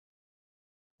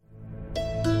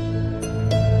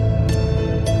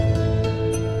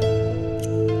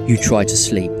You try to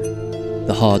sleep.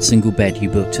 The hard single bed you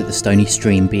booked at the Stony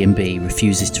Stream B&B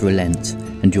refuses to relent,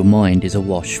 and your mind is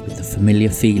awash with the familiar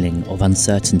feeling of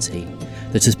uncertainty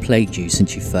that has plagued you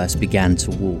since you first began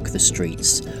to walk the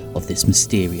streets of this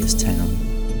mysterious town.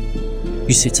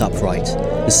 You sit upright,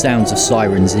 the sounds of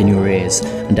sirens in your ears,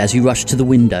 and as you rush to the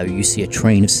window, you see a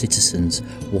train of citizens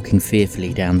walking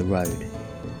fearfully down the road.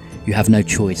 You have no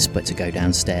choice but to go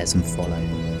downstairs and follow.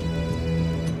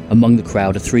 Among the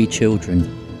crowd are 3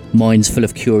 children, minds full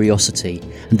of curiosity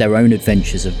and their own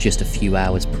adventures of just a few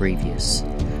hours previous.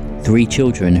 3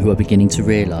 children who are beginning to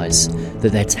realise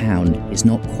that their town is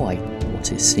not quite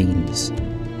what it seems.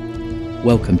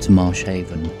 Welcome to Marsh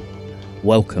Haven.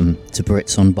 Welcome to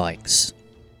Brits on Bikes.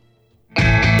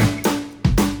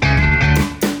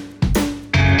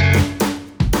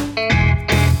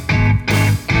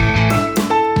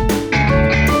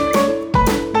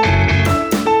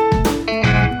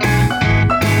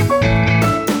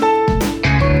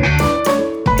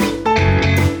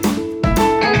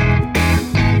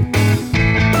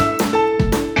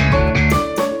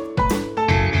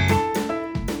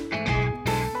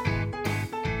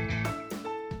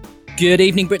 Good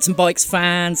evening, Brits and Bikes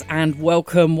fans, and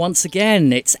welcome once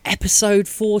again. It's episode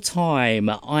 4 time.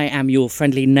 I am your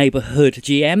friendly neighbourhood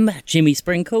GM, Jimmy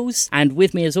Sprinkles, and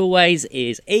with me as always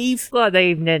is Eve. Good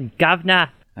evening,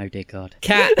 Governor. Oh dear God.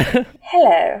 Kat.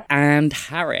 Hello. And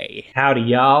Harry. Howdy,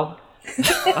 y'all.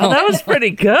 Oh, that was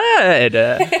pretty good.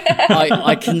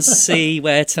 I can see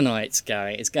where tonight's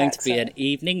going. It's going to be an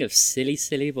evening of silly,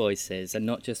 silly voices, and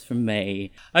not just from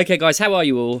me. Okay, guys, how are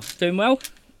you all? Doing well?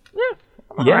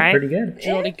 Yeah, right. pretty good.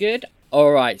 Jolly good.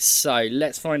 All right, so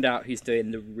let's find out who's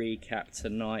doing the recap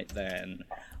tonight then.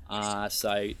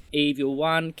 So Eve, you're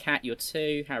 1, Kat, you're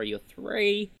 2, Harry, you're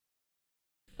 3.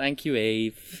 Thank you,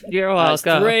 Eve. You're That's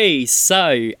welcome. 3.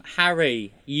 So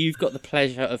Harry, you've got the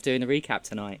pleasure of doing the recap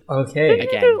tonight. Okay.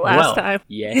 Again. Last time.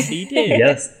 Yes, he did.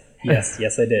 Yes,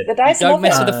 I did. The dice Don't love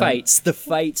mess it. with the fates. The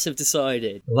fates have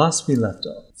decided. Last we left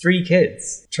off, 3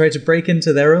 kids tried to break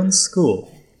into their own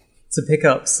school to pick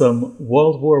up some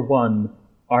World War I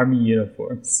army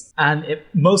uniforms. And it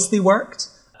mostly worked.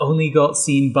 Only got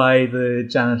seen by the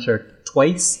janitor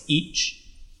twice each.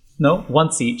 No,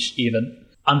 once each even.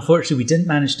 Unfortunately, we didn't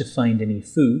manage to find any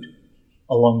food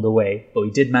along the way, but we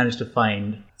did manage to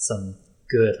find some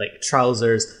good, like,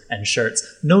 trousers and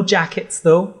shirts. No jackets,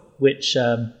 though, which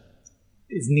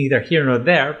is neither here nor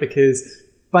there, because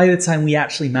by the time we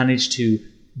actually managed to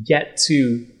get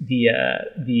to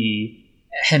the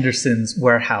Henderson's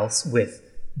warehouse with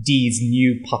Dee's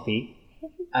new puppy,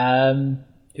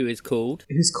 Who is called?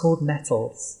 who's called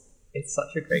Nettles. It's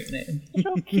such a great name.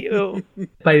 So cute.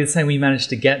 By the time we managed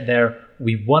to get there,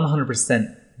 we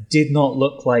 100% did not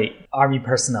look like army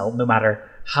personnel, no matter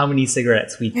how many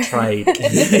cigarettes we tried and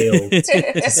failed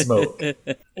to smoke.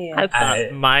 Yeah. I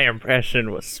thought my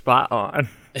impression was spot on.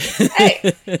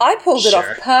 Hey, I pulled it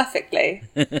Sure. off perfectly.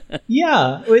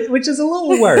 Yeah, which is a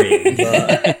little worrying.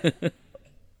 But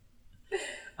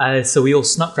so we all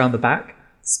snuck round the back,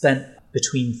 spent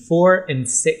between 4 and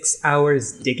 6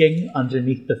 hours digging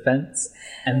underneath the fence,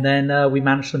 and then we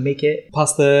managed to make it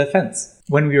past the fence.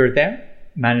 When we were there,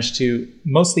 managed to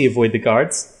mostly avoid the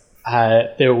guards.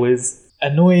 There was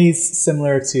a noise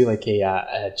similar to like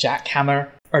a jackhammer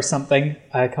or something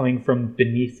coming from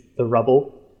beneath the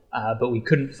rubble, but we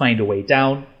couldn't find a way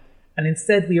down. And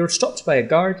instead we were stopped by a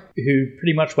guard who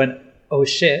pretty much went, "Oh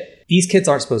shit, these kids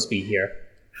aren't supposed to be here.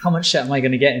 How much shit am I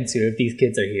going to get into if these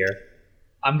kids are here?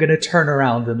 I'm going to turn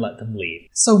around and let them leave."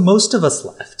 So most of us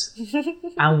left.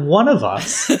 And one of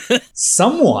us,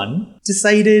 someone,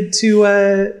 decided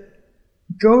to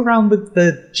go around with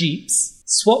the jeeps,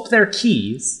 swap their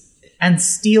keys, and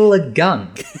steal a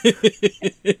gun.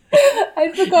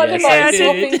 I'd forgotten Yes, about I did.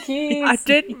 swapping keys. I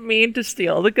didn't mean to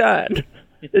steal the gun.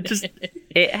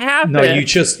 It happened. No, you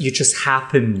just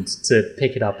happened to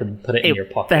pick it up and put it in your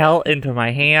It pocket. fell into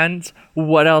my hands.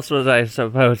 What else was I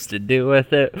supposed to do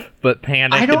with it but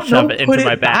panic I don't and shove know, it into put it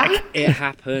my back? back? It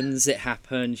happens.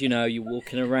 You know, you're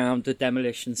walking around, the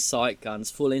demolition site,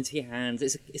 guns fall into your hands.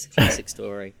 It's a classic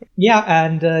story. Yeah,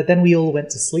 and then we all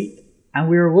went to sleep, and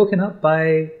we were woken up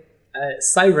by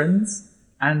sirens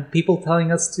and people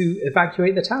telling us to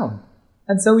evacuate the town.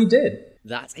 And so we did.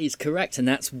 That is correct, and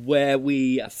that's where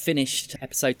we finished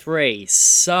episode 3.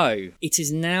 So, it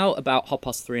is now about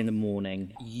 3:30 in the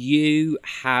morning. You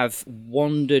have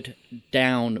wandered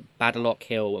down Badalock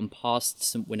Hill and past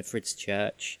St Winifred's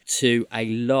Church to a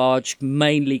large,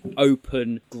 mainly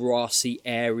open, grassy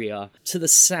area. To the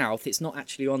south, it's not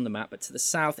actually on the map, but to the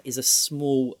south is a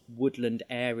small woodland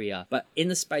area. But in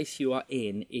the space you are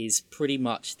in is pretty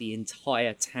much the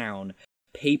entire town,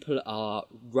 People are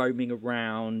roaming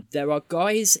around. There are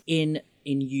guys in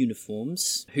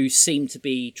uniforms who seem to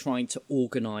be trying to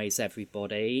organise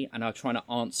everybody and are trying to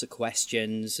answer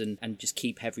questions and just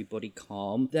keep everybody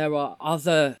calm. There are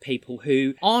other people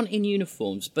who aren't in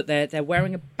uniforms, but they're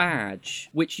wearing a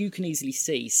badge, which you can easily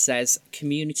see says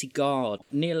Community Guard.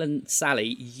 Neil and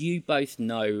Sally, you both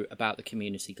know about the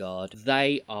Community Guard.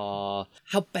 They are,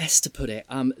 how best to put it,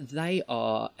 they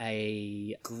are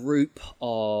a group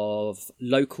of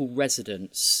local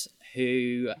residents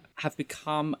who have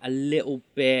become a little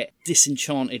bit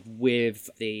disenchanted with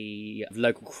the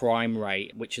local crime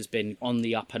rate, which has been on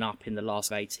the up and up in the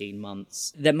last 18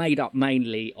 months. They're made up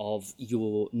mainly of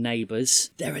your neighbours.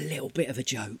 They're a little bit of a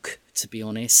joke, to be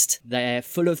honest. They're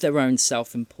full of their own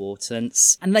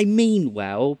self-importance, and they mean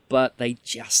well, but they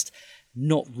just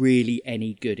not really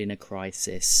any good in a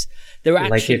crisis. They're actually,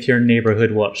 like if your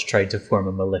neighborhood watch tried to form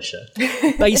a militia.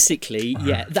 Basically,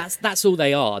 yeah, that's all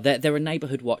they are. They're a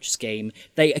neighborhood watch scheme.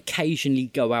 They occasionally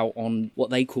go out on what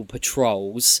they call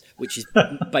patrols, which is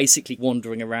basically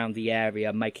wandering around the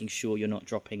area, making sure you're not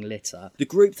dropping litter. The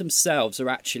group themselves are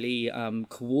actually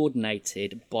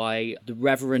coordinated by the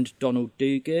Reverend Donald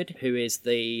Dogood, who is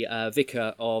the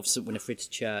vicar of St Winifred's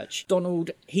Church.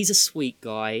 Donald, he's a sweet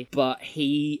guy, but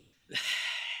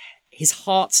his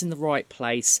heart's in the right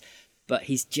place, but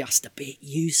he's just a bit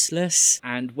useless.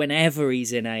 And whenever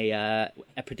he's in a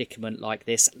predicament like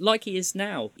this, like he is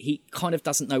now, he kind of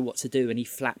doesn't know what to do and he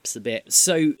flaps a bit.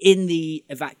 So in the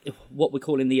what we're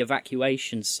calling the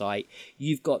evacuation site,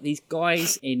 you've got these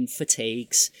guys in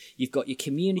fatigues, you've got your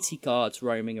community guards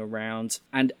roaming around,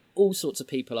 and all sorts of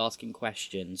people asking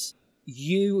questions.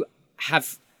 You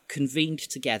have convened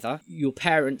together. Your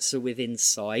parents are within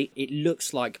sight. It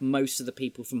looks like most of the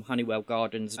people from Honeywell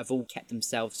Gardens have all kept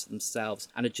themselves to themselves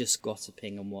and are just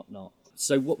gossiping and whatnot.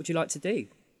 So what would you like to do?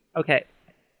 Okay,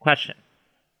 question.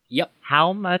 Yep.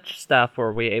 How much stuff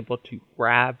were we able to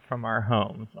grab from our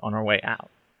homes on our way out?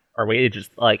 Are we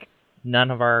just like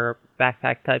none of our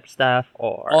backpack type stuff,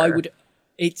 or I would.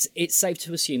 It's safe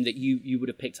to assume that you would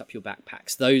have picked up your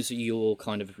backpacks. Those are your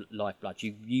kind of lifeblood.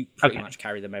 You pretty much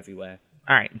carry them everywhere.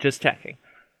 All right, just checking.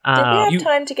 Did we have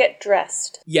time to get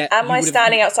dressed? Yeah. Am I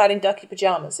standing outside in ducky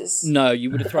pajamas? No, you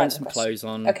would have thrown some question. clothes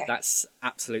on. Okay. That's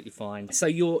absolutely fine. So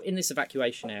you're in this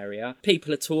evacuation area.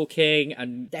 People are talking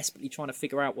and desperately trying to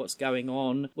figure out what's going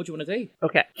on. What do you want to do?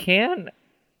 Okay,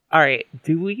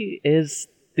 is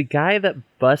the guy that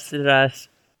busted us,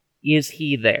 is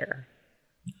he there?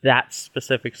 That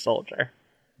specific soldier?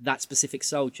 That specific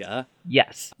soldier?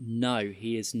 Yes. No,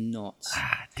 he is not.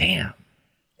 Ah, damn.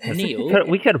 Neil?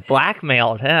 We could have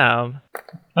blackmailed him.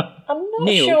 I'm not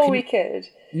Neil, sure we could.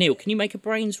 Neil, can you make a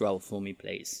brains roll for me,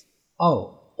 please?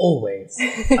 Oh, always.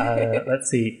 Let's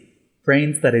see.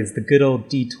 Brains, that is the good old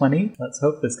D20. Let's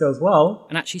hope this goes well.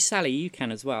 And actually, Sally, you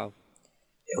can as well.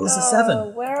 It was a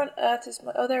 7. Where on earth is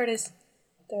my... Oh, there it is.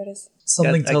 There it is.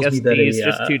 Something I tells guess me that D's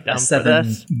just too dumb a for 7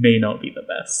 this. may not be the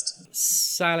best.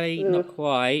 Sally, not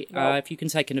quite. No. If you can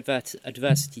take an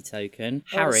adversity token.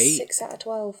 Oh, Harry, 6 out of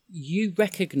 12. you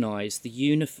recognise the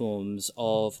uniforms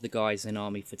of the guys in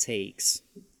army fatigues.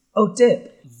 Oh,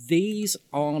 dip. These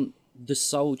aren't the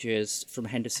soldiers from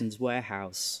Henderson's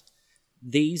warehouse.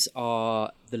 These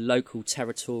are the local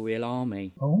territorial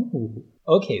army. Oh.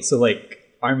 Okay, so like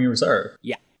Army Reserve.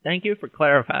 Yeah. Thank you for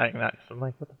clarifying that. 'Cause I'm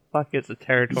like, what the fuck is a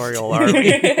territorial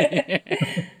army?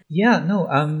 Yeah, no,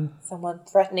 Someone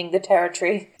threatening the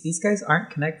territory. these guys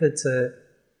aren't connected to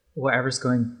whatever's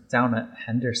going down at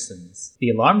Henderson's.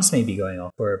 The alarms may be going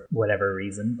off for whatever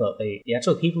reason, but the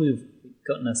actual people who've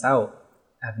gotten us out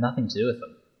have nothing to do with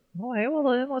them. Okay, well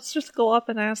then let's just go up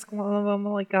and ask one of them,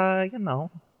 like,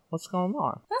 what's going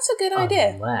on? That's a good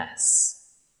idea. Unless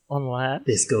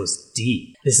This goes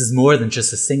deep. This is more than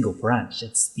just a single branch.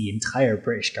 It's the entire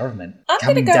British government I'm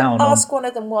going to coming go down ask one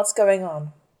of them what's going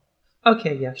on.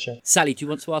 Okay, yeah, sure. Sally, do you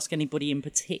want to ask anybody in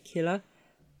particular?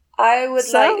 I would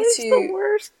Sally's like the to...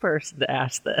 worst person to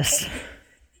ask this.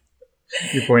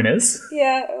 Your point is?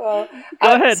 Yeah, well...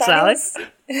 Go ahead, Sally.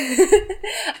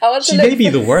 I want to She look may be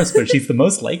the worst, but she's the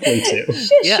most likely to.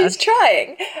 Yeah. She's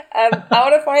trying. I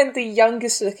want to find the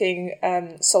youngest looking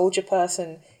soldier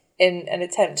person in an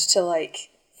attempt to,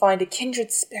 like, find a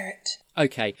kindred spirit.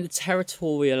 Okay, the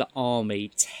territorial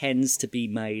army tends to be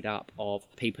made up of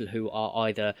people who are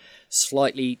either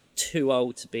slightly too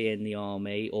old to be in the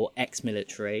army or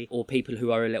ex-military, or people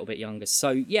who are a little bit younger. So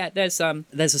yeah, there's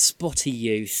a spotty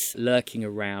youth lurking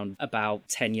around about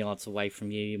 10 yards away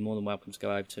from you. You're more than welcome to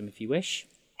go over to him if you wish.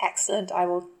 Excellent. I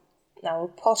will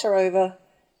potter over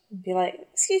and be like,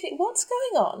 excuse me, what's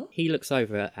going on? He looks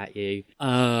over at you.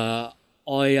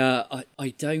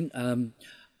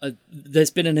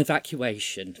 There's been an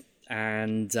evacuation,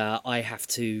 and I have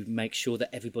to make sure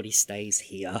that everybody stays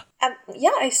here.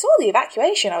 Yeah, I saw the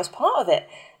evacuation. I was part of it.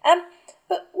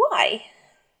 But why?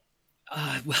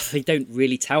 Well, they don't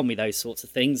really tell me those sorts of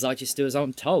things. I just do as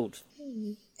I'm told.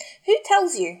 Who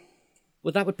tells you?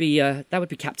 Well, that would be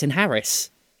Captain Harris.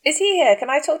 Is he here? Can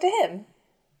I talk to him?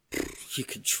 You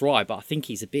could try, but I think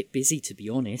he's a bit busy, to be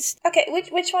honest. Okay,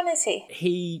 which one is he?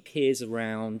 He peers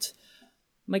around.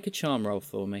 Make a charm roll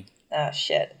for me. Oh,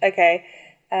 shit. Okay.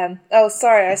 Oh,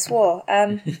 sorry, I swore.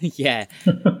 Yeah.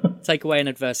 Take away an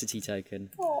adversity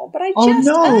token. Oh, but I just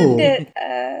earned it.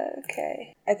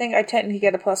 Okay. I think I technically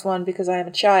get a +1 because I am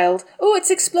a child. Oh,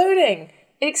 it's exploding.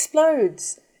 It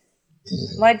explodes.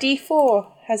 My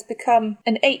D4 has become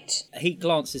an 8. He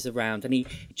glances around and he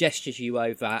gestures you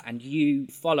over, and you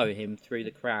follow him through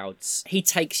the crowds. He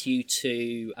takes you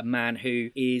to a man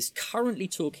who is currently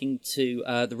talking to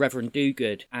the Reverend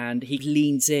Dogood, and he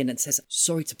leans in and says,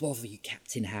 "Sorry to bother you,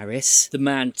 Captain Harris." The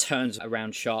man turns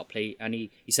around sharply and he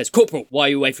says, "Corporal, why are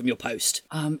you away from your post?"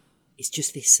 It's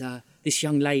just this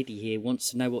young lady here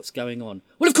wants to know what's going on."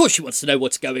 "Well, of course she wants to know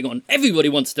what's going on. Everybody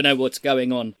wants to know what's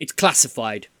going on. It's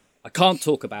classified. I can't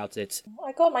talk about it."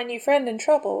 I got my new friend in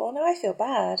trouble. Oh, now I feel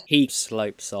bad. He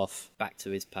slopes off back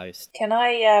to his post. Can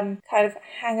I kind of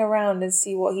hang around and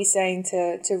see what he's saying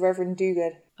to Reverend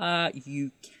Dogood?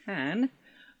 You can.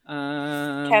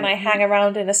 Can I hang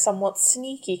around in a somewhat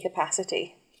sneaky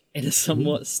capacity? In a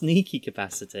somewhat sneaky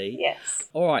capacity? Yes.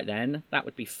 All right, then. That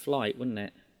would be flight, wouldn't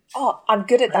it? Oh, I'm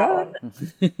good at that one.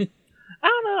 I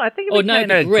don't know. I think it'd be no,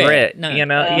 kind of grit. grit. No. You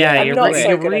know, I'm you're, not so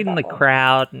you're good at reading that the one.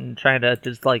 crowd and trying to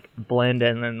just like blend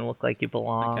in and look like you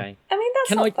belong. Okay. I mean,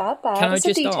 that's not that bad. Can I It's a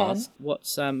just D10. ask,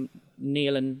 what's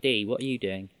Neil and Dee, what are you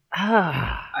doing?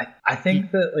 I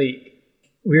think that, like,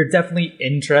 we were definitely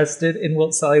interested in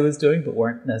what Sally was doing, but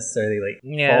weren't necessarily, like,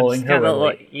 following just her.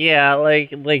 kinda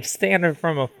Like, like standing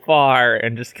from afar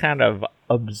and just kind of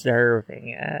observing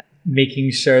it.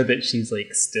 making sure that she's,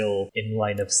 like, still in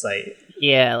line of sight.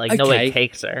 Yeah, like nobody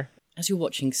takes her. As you're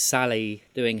watching Sally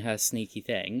doing her sneaky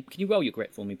thing, can you roll your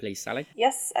grit for me, please, Sally?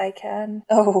 Yes, I can.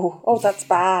 Oh, that's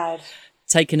bad.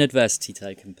 Take an adversity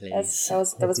token, please.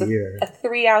 That was dear. a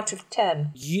 3 out of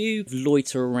 10. You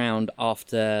loiter around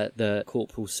after the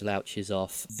corporal slouches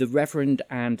off. The Reverend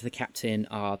and the Captain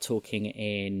are talking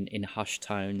in hushed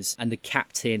tones, and the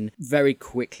Captain very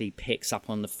quickly picks up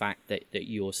on the fact that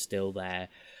you're still there.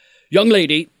 "Young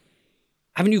lady,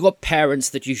 haven't you got parents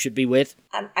that you should be with?"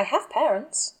 I have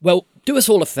parents. "Well, do us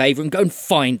all a favour and go and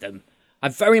find them. I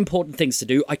have very important things to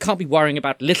do. I can't be worrying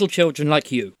about little children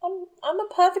like you." I'm a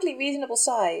perfectly reasonable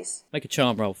size. Make a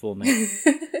charm roll for me.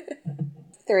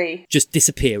 3. Just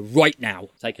disappear right now.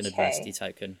 Take an Okay. adversity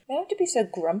token. You don't have to be so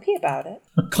grumpy about it.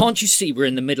 Can't you see we're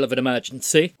in the middle of an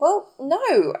emergency? Well,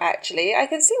 no, actually. I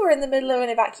can see we're in the middle of an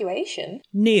evacuation.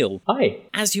 Neil, Hi.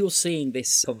 as you're seeing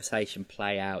this conversation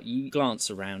play out, you glance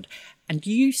around and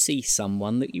you see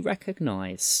someone that you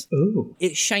recognise. Ooh.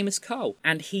 It's Seamus Cole,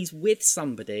 and he's with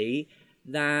somebody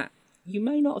that you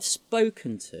may not have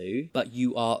spoken to, but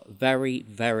you are very,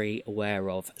 very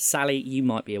aware of. Sally, you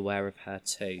might be aware of her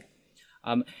too.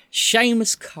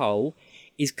 Seamus Cole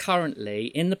is currently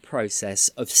in the process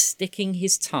of sticking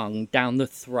his tongue down the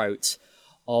throat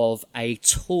of a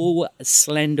tall,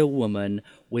 slender woman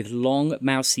with long,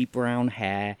 mousy brown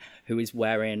hair who is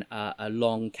wearing a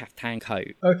long caftan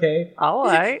coat. Okay. All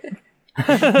right.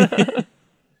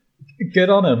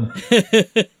 Good on him,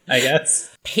 I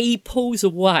guess. He pulls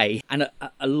away, and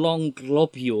a long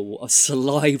globule of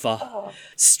saliva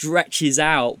stretches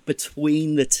out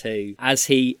between the two as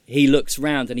he looks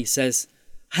round and he says,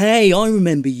 "Hey, I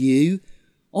remember you.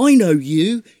 I know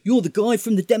you. You're the guy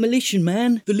from the Demolition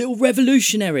Man, the little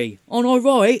revolutionary. Aren't I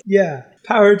right?" Yeah.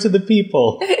 Power to the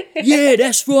people. "Yeah,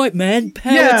 that's right, man.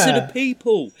 Power to the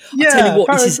people." I tell Yeah, you what,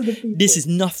 power this to the people. is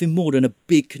nothing more than a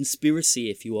big conspiracy,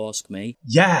 if you ask me.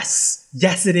 Yes.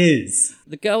 Yes, it is.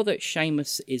 The girl that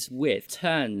Seamus is with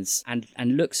turns and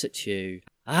looks at you.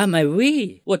 "Ah, my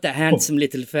wee, what a handsome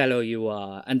little fellow you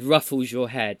are," and ruffles your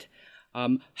head.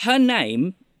 Her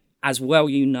name, as well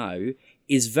you know,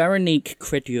 is Veronique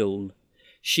Credule.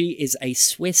 She is a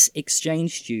Swiss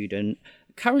exchange student,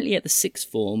 currently at the sixth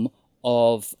form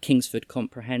of Kingsford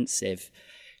Comprehensive.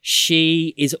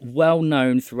 She is well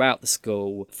known throughout the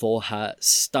school for her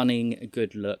stunning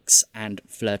good looks and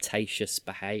flirtatious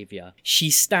behaviour.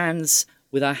 She stands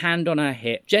with her hand on her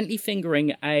hip, gently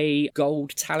fingering a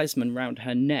gold talisman round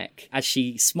her neck as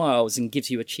she smiles and gives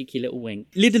you a cheeky little wink.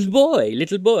 Little boy,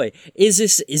 is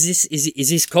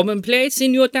this commonplace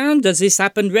in your town? Does this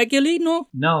happen regularly?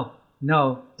 No?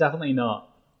 No, definitely not.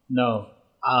 No.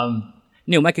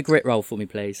 Neil, make a grit roll for me,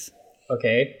 please.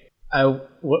 Okay.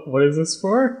 What is this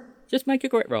for? Just make a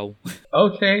grit roll.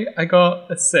 Okay, I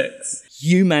got a 6.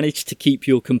 You manage to keep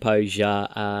your composure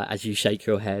as you shake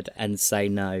your head and say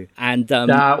no. And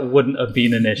that wouldn't have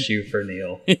been an issue for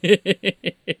Neil.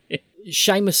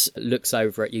 Seamus looks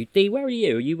over at you. Dee, where are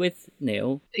you? Are you with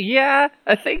Neil? Yeah,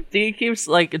 I think Dee keeps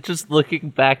like just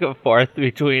looking back and forth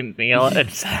between Neil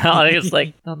and Sally. It's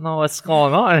like, I don't know what's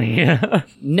going on here.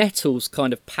 Nettles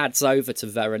kind of pads over to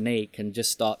Veronique and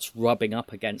just starts rubbing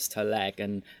up against her leg,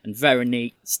 and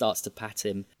Veronique starts to pat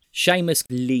him. Seamus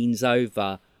leans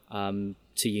over to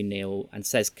you, Neil, and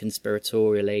says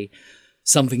conspiratorially,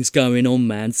 "Something's going on,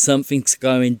 man. Something's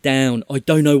going down. I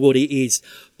don't know what it is,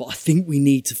 but I think we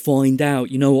need to find out.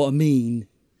 You know what I mean?"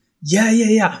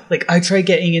 Yeah. Like, I tried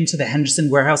getting into the Henderson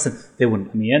warehouse and they wouldn't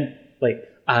let me in. Like,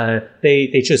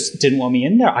 they just didn't want me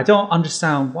in there. I don't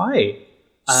understand why.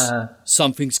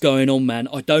 Something's going on, man.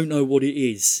 I don't know what it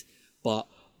is, but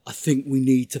I think we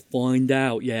need to find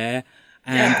out, yeah?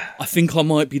 And I think I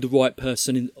might be the right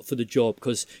person for the job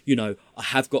because, you know, I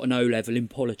have got an O-level in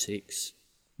politics.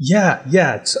 Yeah,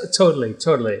 totally.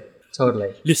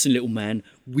 Listen, little man,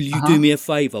 will you do me a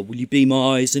favour? Will you be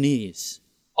my eyes and ears?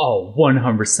 Oh,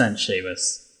 100%,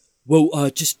 Seamus. Well,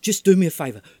 just do me a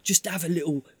favour. Just have a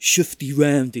little shufty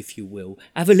round, if you will.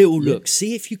 Have a little look.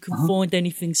 See if you can find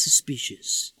anything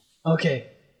suspicious. Okay,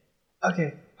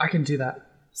 I can do that.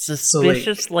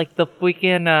 Suspicious, like the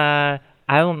freaking, I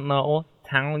don't know,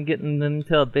 town getting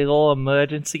into a big old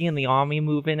emergency and the army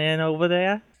moving in over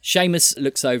there? Seamus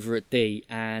looks over at Dee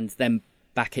and then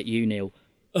back at you, Neil.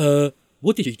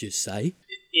 What did he just say?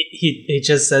 He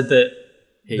just said that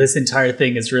this entire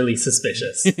thing is really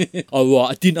suspicious. Oh,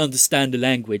 right, I didn't understand the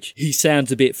language. He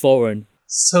sounds a bit foreign.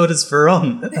 So does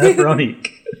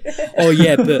Veronique. Oh,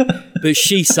 yeah, but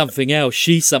she's something else.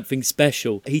 She's something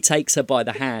special. He takes her by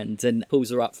the hand and pulls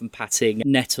her up from patting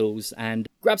Nettles and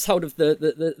grabs hold of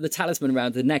the talisman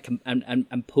around her neck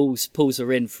and pulls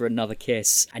her in for another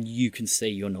kiss. And you can see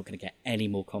you're not going to get any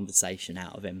more conversation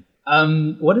out of him.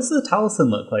 What does the talisman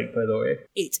look like, by the way?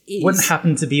 It is. Wouldn't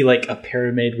happen to be like a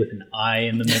pyramid with an eye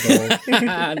in the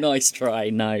middle. Nice try,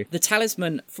 no. The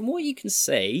talisman, from what you can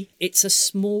see, it's a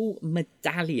small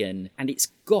medallion and it's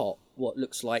got what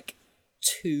looks like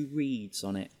 2 reeds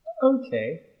on it.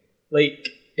 Okay. Like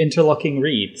interlocking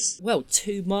reeds. Well,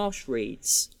 2 marsh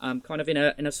reeds, kind of in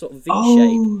a sort of V shape.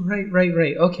 Oh,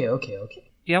 right. Okay.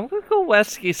 Yeah, we'll go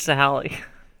rescue Sally.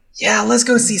 Yeah, let's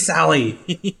go see Sally.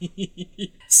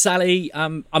 Sally,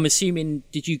 I'm assuming,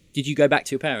 did you go back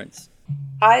to your parents?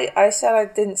 I said I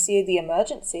didn't see the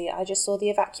emergency, I just saw the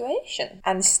evacuation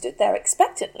and stood there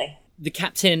expectantly. The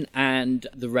captain and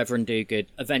the Reverend Duguid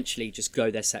eventually just go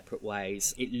their separate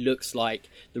ways. It looks like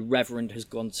the Reverend has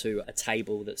gone to a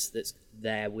table that's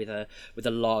there with a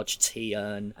large tea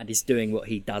urn and is doing what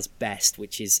he does best,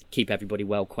 which is keep everybody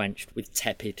well quenched with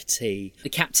tepid tea. The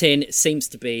captain seems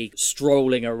to be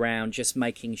strolling around, just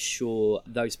making sure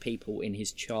those people in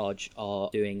his charge are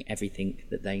doing everything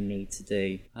that they need to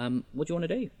do. What do you want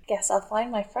to do? Guess I'll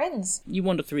find my friends. You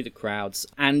wander through the crowds,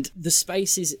 and the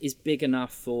space is big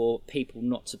enough for people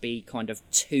not to be kind of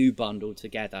too bundled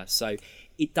together, so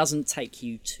it doesn't take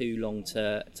you too long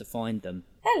to find them.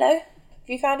 Hello. Have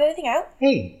you found anything out?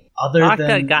 Hey, other Like than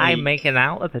a guy like, making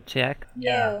out with a chick.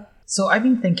 Yeah. Ew. So I've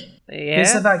been thinking,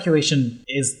 this Yeah? evacuation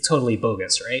is totally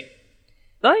bogus, right?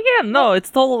 Oh yeah, no, it's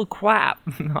total crap.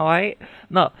 Alright?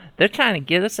 No, they're trying to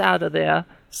get us out of there.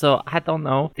 So, I don't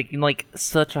know, they can, like,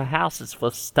 search our houses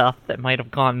for stuff that might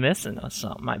have gone missing or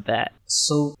something, I bet.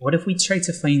 So what if we try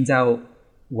to find out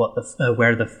what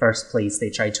where the first place they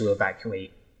tried to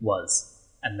evacuate was,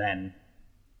 and then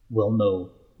we'll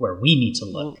know where we need to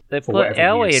look They for put whatever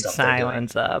air weird raid stuff they're doing.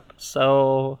 sirens up,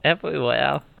 so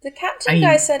everywhere. The captain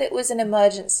guy said it was an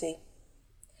emergency.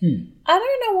 I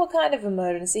don't know what kind of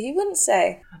emergency. He wouldn't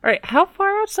say. Alright, how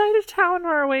far outside of town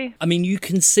are we? I mean, you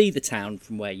can see the town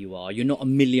from where you are. You're not a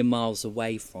million miles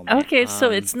away from it. Okay, so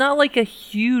it's not like a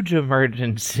huge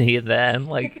emergency then.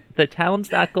 Like, the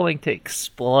town's not going to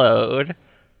explode.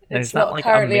 It's There's not not like a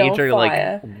currently on major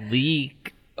fire. like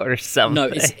leak or something. No,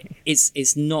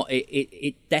 it's not.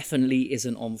 It definitely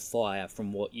isn't on fire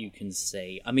from what you can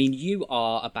see. I mean, you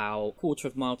are about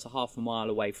 1/4 mile to 1/2 mile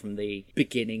away from the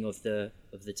beginning of the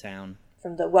town.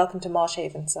 From the Welcome to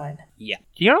Marshhaven sign. Yeah.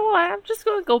 You know what? I'm just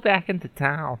gonna go back into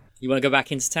town. You want to go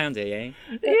back into town, do you?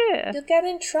 Yeah. You'll get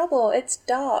in trouble. It's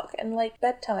dark and like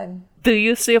bedtime. Do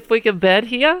you see if we can bed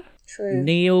here? True.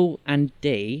 Neil and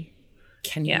Dee,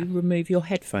 can Yeah. you remove your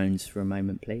headphones for a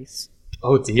moment, please?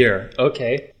 Oh dear.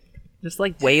 Okay. Just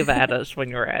like wave at us when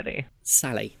you're ready.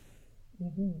 Sally,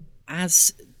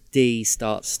 as Dee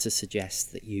starts to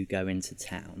suggest that you go into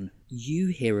town, you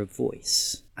hear a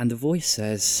voice, and the voice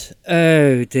says,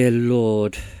 "Oh, dear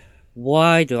Lord,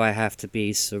 why do I have to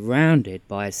be surrounded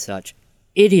by such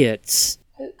idiots?"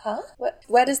 Huh?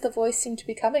 Where does the voice seem to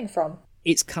be coming from?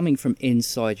 It's coming from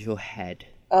inside your head.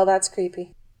 Oh, that's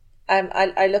creepy.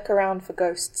 I look around for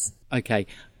ghosts. Okay,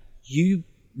 you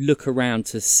look around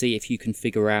to see if you can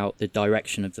figure out the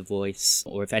direction of the voice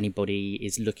or if anybody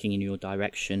is looking in your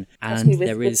direction. And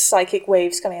with psychic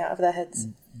waves coming out of their heads.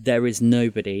 There is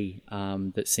nobody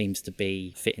that seems to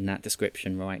be fitting that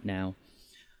description right now.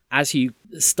 As you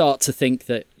start to think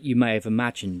that you may have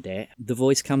imagined it, the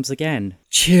voice comes again.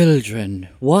 "Children,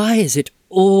 why is it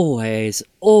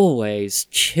always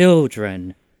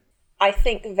children?" I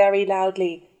think very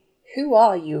loudly, "Who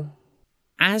are you?"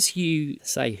 As you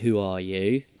say, "Who are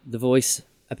you?" the voice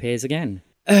appears again.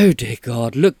 "Oh dear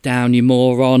God, look down, you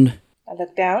moron." I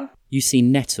look down. You see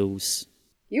Nettles.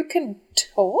 You can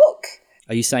talk?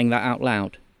 Are you saying that out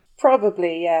loud?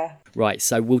 Probably, yeah. Right,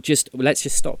 so let's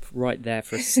just stop right there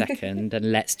for a second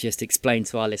and let's just explain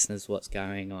to our listeners what's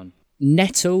going on.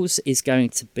 Nettles is going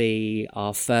to be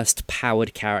our first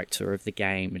powered character of the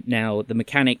game. Now, the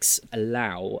mechanics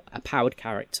allow a powered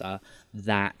character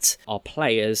that our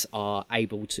players are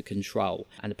able to control.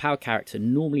 And the powered character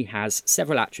normally has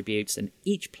several attributes, and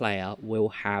each player will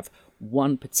have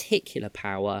one particular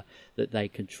power that they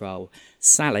control.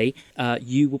 Sally,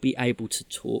 you will be able to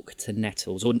talk to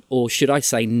Nettles, or should I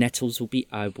say Nettles will be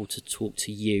able to talk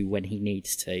to you when he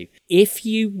needs to. If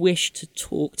you wish to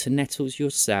talk to Nettles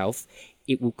yourself,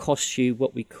 it will cost you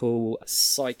what we call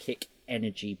psychic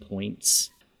energy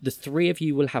points. The three of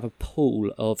you will have a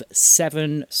pool of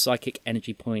 7 psychic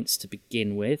energy points to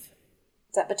begin with.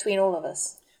 Is that between all of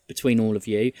us? Between all of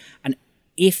you. And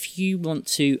if you want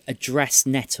to address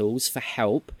Nettles for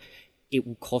help, it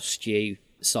will cost you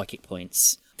psychic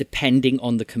points, depending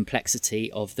on the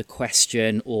complexity of the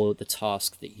question or the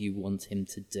task that you want him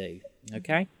to do.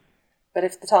 Okay? But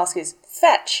if the task is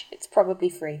fetch, it's probably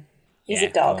free. He's a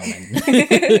dog.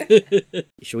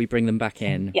 Shall we bring them back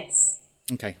in? Yes.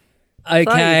 Okay. So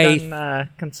Okay. you done,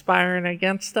 conspiring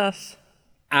against us?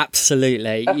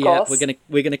 Absolutely. Of Yeah, course.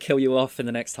 we're gonna kill you off in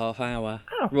the next half hour.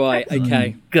 Oh, Right,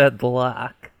 okay. Good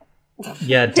luck.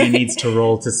 Yeah, D needs to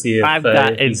roll to see if I've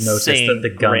got he's noticed that insane the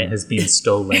gun grit. has been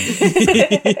stolen.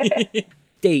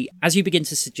 D, as you begin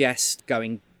to suggest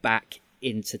going back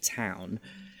into town,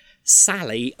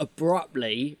 Sally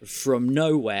abruptly, from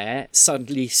nowhere,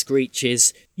 suddenly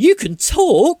screeches, "You can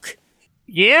talk?"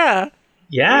 Yeah.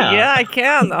 Yeah. Yeah, I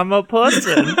can. I'm a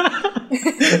person.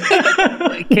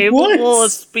 Capable What?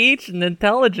 of speech and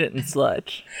intelligent and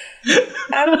such.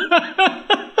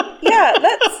 Yeah,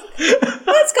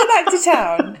 let's go back to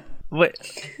town.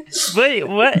 Wait,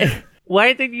 what?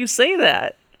 Why did you say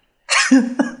that? No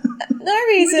What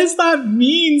reason. does that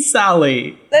mean,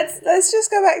 Sally? Let's just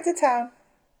go back to town.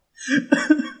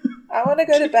 I want to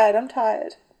go to bed. I'm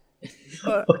tired.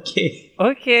 Okay.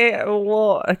 Okay,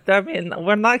 well, I mean,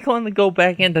 we're not going to go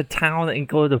back into town and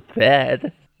go to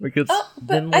bed. Because Oh, but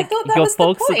then, I like, thought that your was the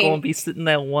folks are point. going to be sitting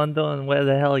there wondering where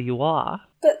the hell you are.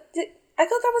 But I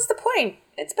thought that was the point.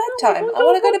 It's bedtime. I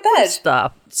want to go to bed.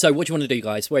 Stop. So what do you want to do,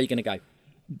 guys? Where are you going to go?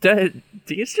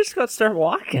 Dee's just got to start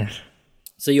walking.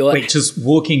 So you're... Wait, just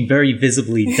walking very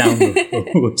visibly down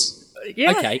the road.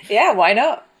 Yeah. Okay. Yeah, why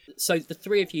not? So the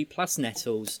three of you plus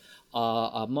Nettles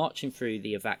are marching through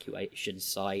the evacuation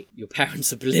site. Your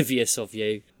parents are oblivious of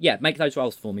you. Yeah, make those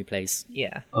rolls for me, please.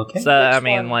 Yeah. Okay. So, I Which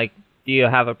mean, one? like, do you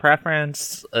have a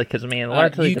preference? Because, I mean, it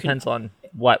largely you can- depends on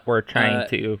what we're trying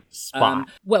to spot.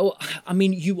 Well, I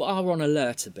mean, you are on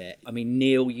alert a bit. I mean,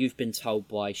 Neil, you've been told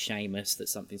by Seamus that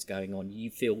something's going on. You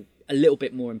feel a little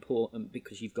bit more important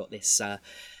because you've got this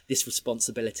this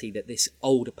responsibility that this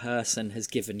older person has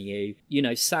given you. You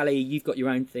know, Sally, you've got your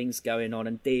own things going on,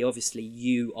 and Dee, obviously,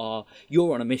 you're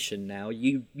on a mission now.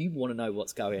 You want to know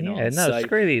what's going on. Yeah, no, So,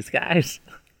 screw these guys.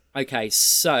 okay,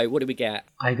 so what do we get?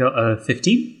 I got a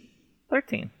 15.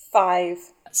 13. 5.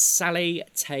 Sally,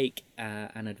 take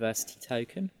an adversity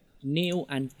token. Neil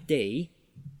and Dee,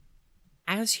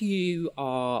 as you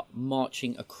are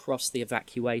marching across the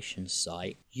evacuation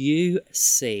site, you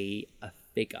see a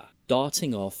figure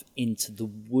darting off into the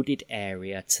wooded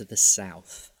area to the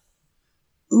south.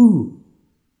 Ooh.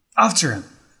 After him.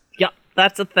 Yep,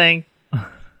 that's a thing.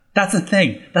 That's a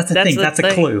thing. That's a That's thing. a That's a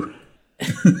thing. clue.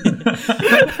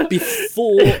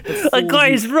 Before A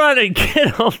guy's running,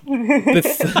 get him!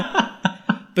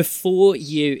 before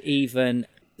you even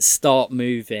start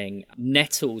moving,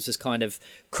 Nettles has kind of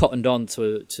cottoned on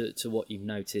to what you've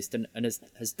noticed and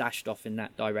has dashed off in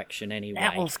that direction anyway.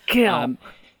 Nettles, kill.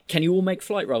 Can you all make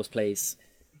flight rolls, please?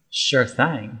 Sure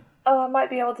thing. Oh, I might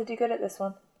be able to do good at this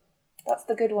one. That's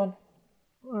the good one.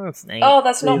 Oh, Snake. Oh,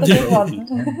 that's not the good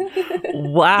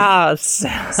one. Wow,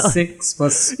 6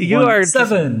 plus you 1, are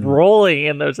 7. just rolling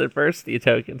in those adversity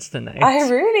tokens tonight. I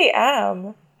really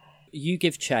am. You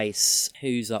give chase.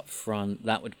 Who's up front?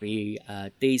 That would be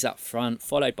Dee's up front,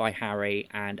 followed by Harry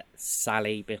and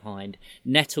Sally behind.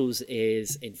 Nettles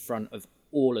is in front of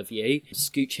all of you,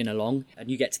 scooching along,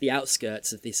 and you get to the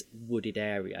outskirts of this wooded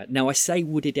area. Now, I say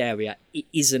wooded area, it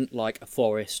isn't like a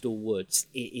forest or woods.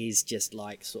 It is just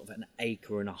like sort of an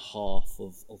acre and a half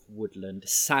of woodland.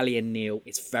 Sally and Neil,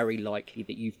 it's very likely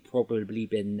that you've probably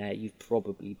been there, you've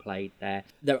probably played there.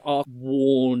 There are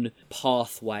worn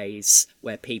pathways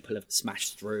where people have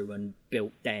smashed through and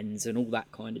built dens and all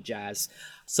that kind of jazz.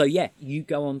 So yeah, you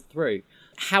go on through.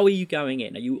 How are you going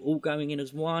in? Are you all going in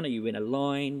as one? Are you in a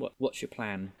line? What's your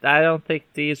plan? I don't think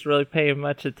Dee's really paying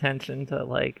much attention to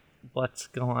like what's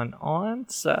going on,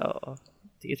 so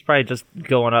Dee's probably just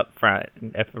going up front.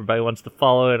 And if everybody wants to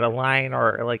follow in a line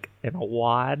or like in a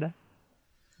wad.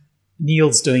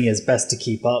 Neil's doing his best to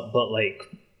keep up, but like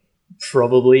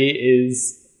probably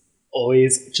is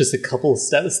always just a couple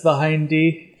steps behind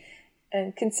Dee.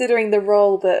 And considering the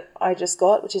roll that I just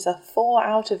got, which is a 4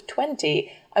 out of 20,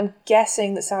 I'm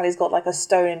guessing that Sally's got like a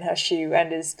stone in her shoe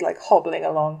and is like hobbling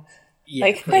along. Yeah,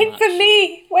 like, pretty wait for much.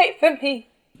 me! Wait for me!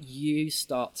 You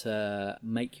start to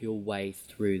make your way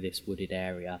through this wooded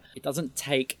area. It doesn't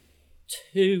take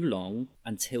too long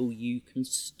until you can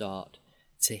start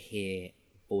to hear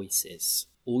voices.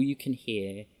 All you can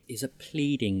hear is a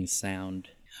pleading sound.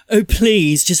 Oh,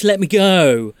 please, just let me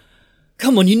go.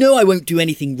 Come on, you know I won't do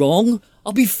anything wrong.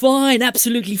 I'll be fine,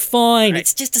 absolutely fine.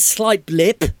 It's just a slight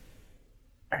blip.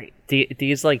 Alright,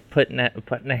 Dee's like putting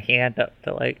a hand up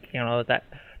to like, you know, that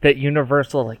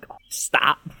universal like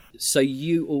stop. So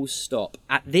you all stop.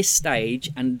 At this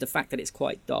stage, and the fact that it's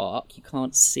quite dark, you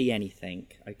can't see anything,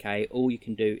 okay? All you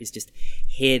can do is just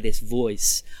hear this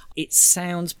voice. It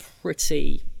sounds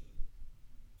pretty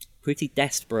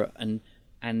desperate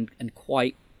and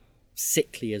quite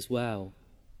sickly as well.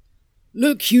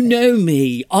 Look, you know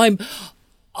me. I'm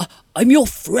your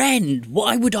friend.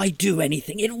 Why would I do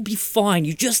anything? It'll be fine.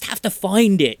 You just have to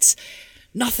find it.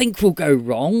 Nothing will go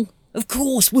wrong. Of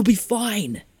course, we'll be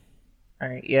fine.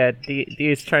 Alright, yeah,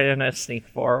 Dee's trying to sneak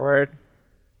forward.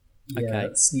 Yeah, Okay.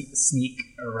 sneak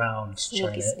around,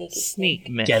 trying to Sneak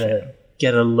mission.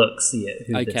 get a look, see it.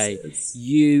 Who Okay, this is.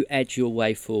 you edge your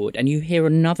way forward and you hear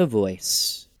another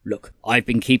voice. Look, I've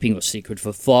been keeping your secret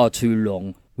for far too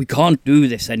long. We can't do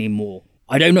this anymore.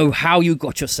 I don't know how you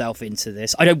got yourself into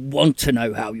this. I don't want to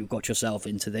know how you got yourself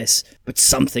into this, but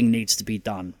something needs to be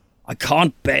done. I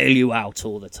can't bail you out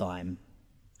all the time.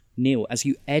 Neil, as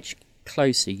you edge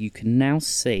closer, you can now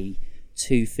see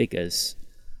two figures.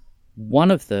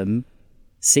 One of them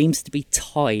seems to be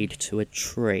tied to a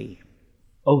tree.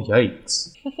 Oh,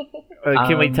 yikes.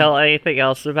 Can we tell anything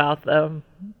else about them?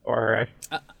 Or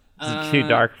is it too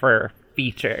dark for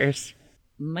features?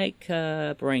 Make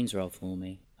a brains roll for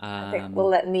me. I think we'll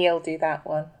let Neil do that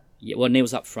one. Yeah, well,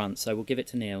 Neil's up front, so we'll give it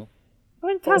to Neil. What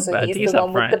are you talking Also, about? he's Dee's the up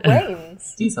one with front. the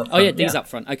brains. Dee's up Oh yeah, front, Dee's up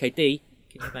front. Okay, Dee,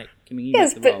 can you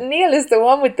Yes, make the but roll? Neil is the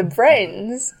one with the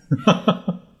brains.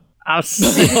 I was so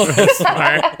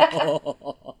smart.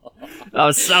 I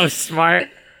was so smart.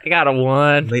 I got a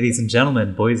 1. Ladies and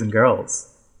gentlemen, boys and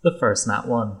girls, the first nat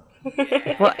 1.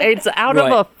 Well, it's out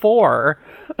Right. of a 4.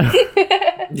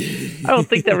 I don't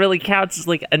think that really counts as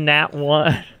like a nat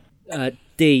 1.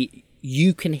 Dee,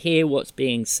 you can hear what's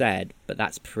being said, but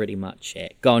that's pretty much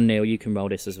it. Go on, Neil, you can roll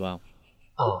this as well.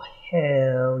 Oh,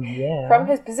 hell yeah. From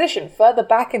his position further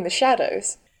back in the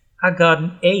shadows. I got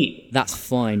an 8. That's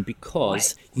fine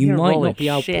because you You're might rolling not be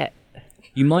able. shit.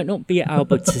 You might not be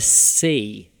able to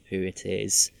see who it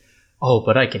is, Oh,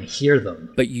 but I can hear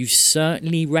them. but you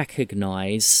certainly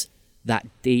recognise that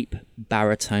deep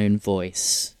baritone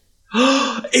voice.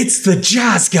 It's the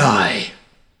jazz guy!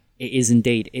 It is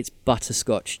indeed. It's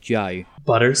Butterscotch Joe.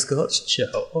 Butterscotch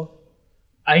Joe.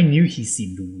 I knew he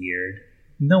seemed weird.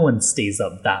 No one stays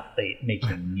up that late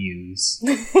making news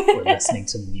or listening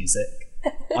to music.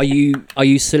 Are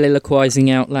you soliloquising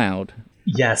out loud?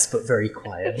 Yes, but very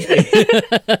quietly.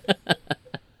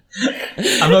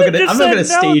 I'm not gonna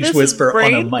stage whisper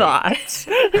on a mic. Thoughts.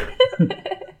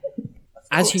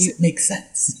 As you It makes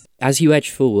sense. As you edge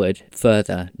forward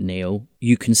further, Neil,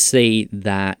 you can see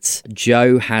that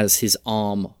Joe has his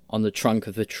arm on the trunk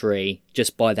of the tree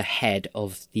just by the head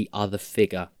of the other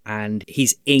figure. And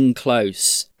he's in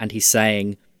close and he's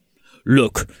saying,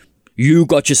 "Look, you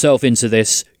got yourself into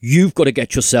this. You've got to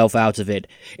get yourself out of it.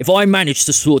 If I manage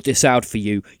to sort this out for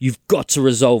you, you've got to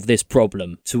resolve this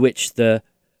problem." To which the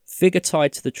figure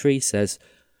tied to the tree says,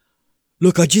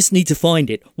 "Look, I just need to find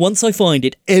it. Once I find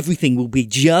it, everything will be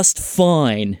just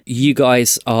fine." You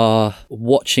guys are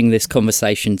watching this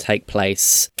conversation take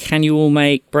place. Can you all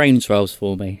make brains rolls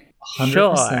for me?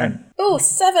 100%. Ooh,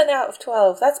 7 out of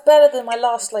 12. That's better than my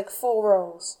last, 4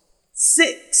 rolls.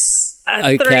 6.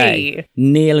 Okay. 3.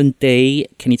 Neil and Dee,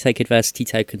 can you take adversity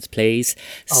tokens, please?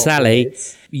 Sally,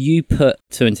 please. you put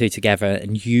 2 and 2 together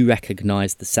and you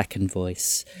recognise the second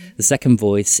voice. The second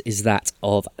voice is that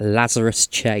of Lazarus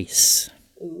Chase,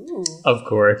 Ooh. Of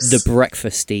course. the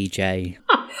breakfast DJ.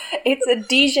 It's a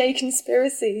DJ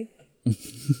conspiracy.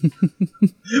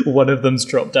 One of them's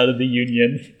dropped out of the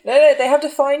union. No, they have to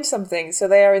find something, so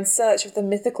they are in search of the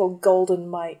mythical golden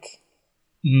mic.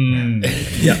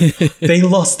 Yeah. They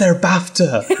lost their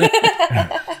BAFTA.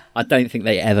 I don't think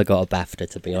they ever got a BAFTA,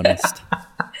 to be honest.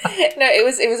 No, it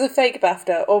was a fake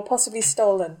BAFTA, or possibly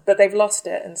stolen, but they've lost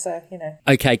it, and so,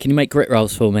 Okay, can you make grit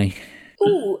rolls for me?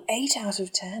 Ooh, 8 out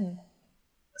of 10.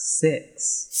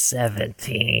 6.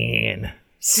 17.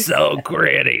 So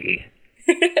gritty.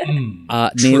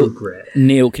 Neil, grit.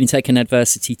 Neil, can you take an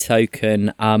adversity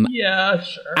token? Yeah,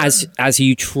 sure. As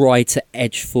you try to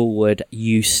edge forward,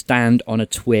 you stand on a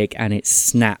twig and it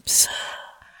snaps,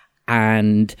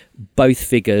 and both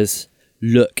figures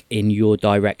look in your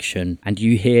direction, and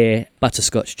you hear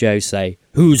Butterscotch Joe say,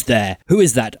 "Who's there? Who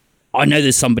is that? I know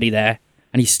there's somebody there."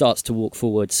 And he starts to walk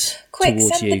forwards Quick,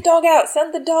 towards send you. the dog out,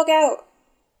 send the dog out.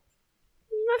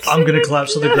 I'm going to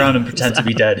collapse to the ground and pretend to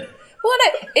be dead. Well,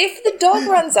 no, if the dog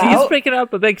runs He's out, picking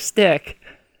up a big stick.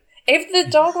 if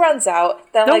the dog runs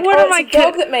out, then Don't worry, it's a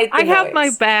dog that made the I have noise. my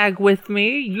bag with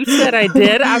me. You said I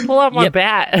did. I pull out my Yep.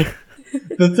 bat.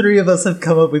 The three of us have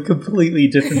come up with completely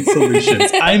different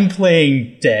solutions. I'm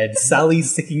playing dead.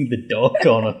 Sally's sticking the dog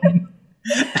on him.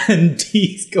 And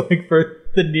Dee's going for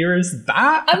the nearest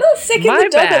bat. I'm not sick of My the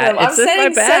dog of bag. them. I'm It's in my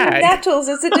saying send bag. nettles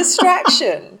as a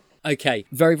distraction. Okay,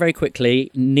 very, very quickly,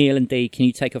 Neil and Dee, can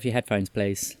you take off your headphones,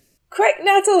 please? Quick,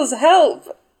 nettles,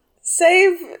 help!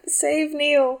 Save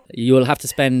Neil. You will have to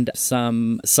spend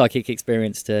some psychic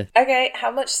experience to... Okay,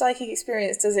 how much psychic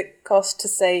experience does it cost to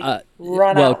say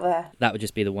run well, out there? that would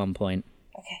just be the 1 point.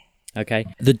 Okay. Okay.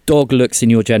 The dog looks in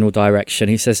your general direction.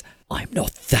 He says, "I'm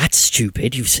not that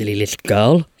stupid, you silly little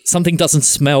girl. Something doesn't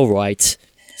smell right.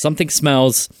 Something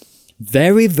smells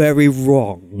very, very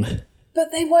wrong."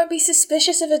 But they won't be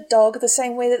suspicious of a dog the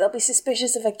same way that they'll be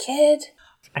suspicious of a kid.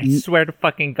 I swear to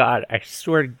fucking God. I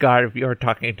swear to God, if you're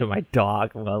talking to my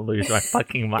dog, I'm going to lose my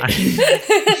fucking mind.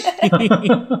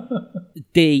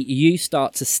 Dee, you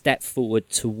start to step forward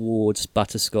towards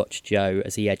Butterscotch Joe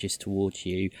as he edges towards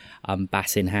you,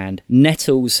 bat in hand.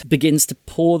 Nettles begins to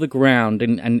paw the ground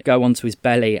and go onto his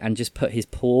belly and just put his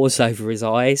paws over his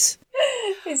eyes.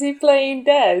 Is he playing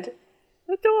dead?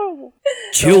 Adorable.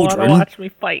 Children? Don't wanna watch me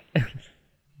fight.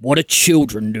 What are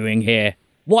children doing here?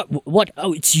 What?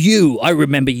 Oh, it's you. I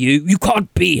remember you. You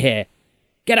can't be here.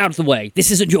 Get out of the way.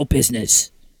 This isn't your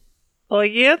business. Oh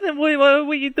yeah, then what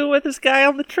will you do with this guy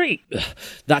on the tree?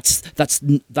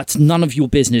 That's none of your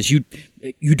business.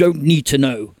 You don't need to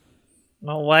know.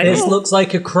 Oh, why? This looks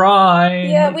like a crime.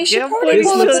 Yeah, we should Yeah, probably please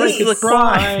call looks the like police. a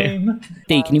crime.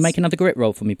 Dee, can you make another grit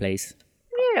roll for me, please?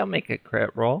 Yeah, I'll make a crit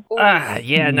roll.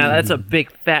 Yeah, now that's a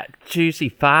big, fat, juicy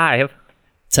 5.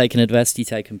 Take an adversity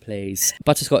token, please.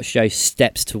 Butterscotch Joe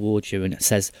steps towards you and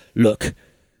says, "Look,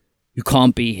 you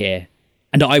can't be here.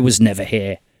 And I was never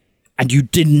here. And you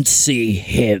didn't see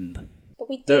him." But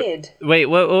we did. Wait,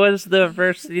 what was the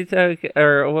adversity token,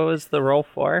 or what was the roll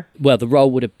for? Well, the roll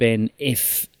would have been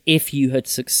if you had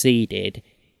succeeded,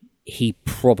 he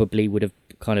probably would have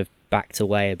kind of backed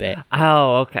away a bit.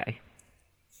 Oh, okay.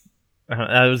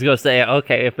 I was going to say,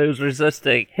 okay, if it was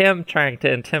resisting him trying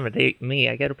to intimidate me,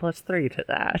 I get a +3 to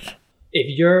that.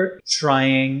 If you're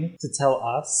trying to tell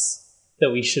us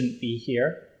that we shouldn't be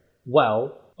here,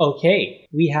 well, okay,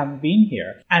 we haven't been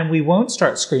here. And we won't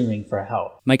start screaming for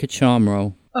help. Make a charm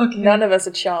roll. Okay. None of us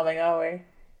are charming, are we?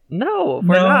 No,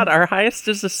 we're No. not. Our highest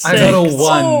is a 6. I got a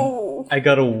 1. Oh. I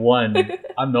got a 1.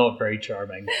 I'm not very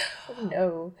charming.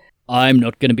 No. I'm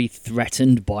not going to be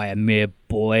threatened by a mere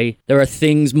boy. There are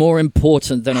things more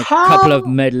important than a couple of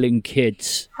meddling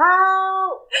kids.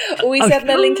 We said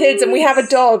meddling kids and we have a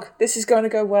dog. This is going to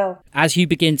go well. As you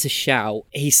begin to shout,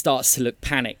 he starts to look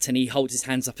panicked and he holds his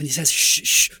hands up and he says, "Shh,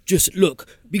 shh, just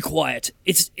look, be quiet.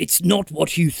 It's not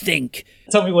what you think."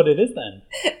 Tell me what it is then.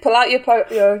 Pull out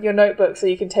your notebook so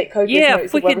you can take copious Yeah,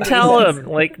 notes. we of what can he tell says. him.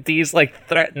 Like, Dee's like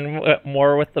threaten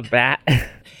more with the bat.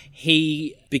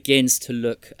 He begins to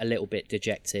look a little bit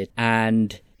dejected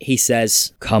and he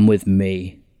says, "Come with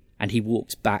me." and he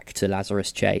walks back to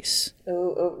Lazarus Chase.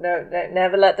 Oh, no,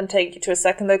 never let them take you to a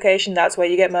second location. That's where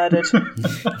you get murdered.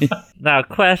 Now,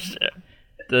 question.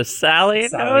 Does Sally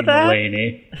know that?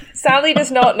 Mulaney. Sally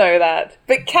does not know that,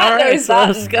 but Kat All right, knows so that.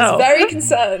 let's and go. is very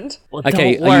concerned. Well,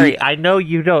 Okay, don't worry. I know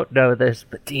you don't know this,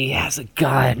 but he has a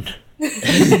gun.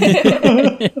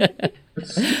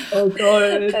 Oh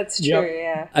god. That's true,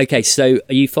 Yep. yeah. Okay, so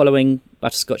are you following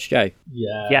Butterscotch Joe?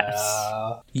 Yeah.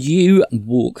 Yes. You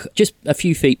walk just a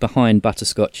few feet behind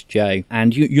Butterscotch Joe,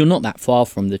 and you're not that far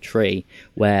from the tree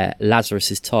where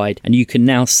Lazarus is tied, and you can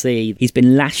now see he's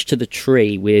been lashed to the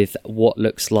tree with what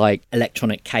looks like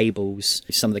electronic cables,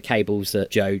 some of the cables that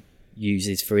Joe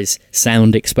uses for his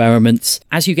sound experiments.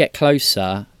 As you get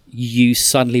closer, you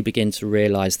suddenly begin to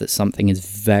realise that something is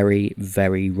very,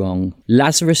 very wrong.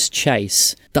 Lazarus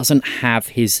Chase doesn't have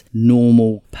his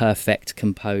normal, perfect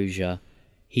composure.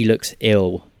 He looks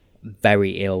ill,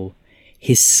 very ill.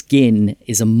 His skin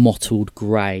is a mottled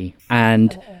grey,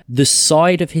 and the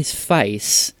side of his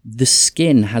face, the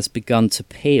skin has begun to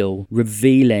peel,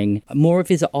 revealing more of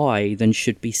his eye than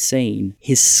should be seen.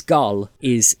 His skull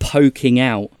is poking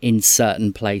out in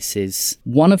certain places.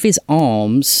 One of his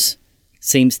arms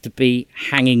seems to be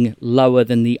hanging lower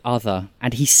than the other,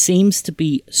 and he seems to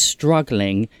be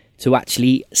struggling to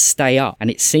actually stay up. And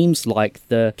it seems like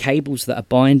the cables that are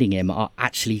binding him are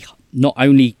actually not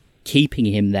only keeping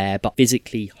him there, but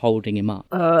physically holding him up.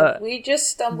 We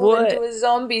just stumbled what? into a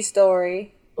zombie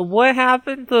story. What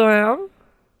happened to him?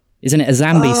 Isn't it a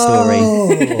zombie story?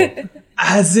 Oh,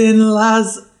 as in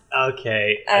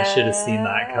Okay, I should have seen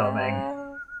that coming.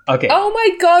 Okay. Oh my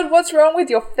god, what's wrong with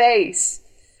your face?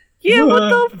 Yeah, what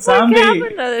the fuck Zombie. happened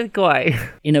to this guy?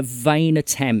 In a vain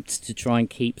attempt to try and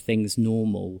keep things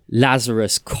normal,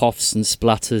 Lazarus coughs and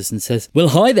splutters and says, "Well,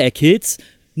 hi there, kids.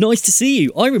 Nice to see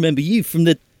you. I remember you from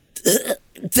the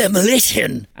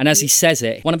demolition." And as he says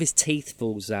it, one of his teeth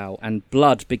falls out and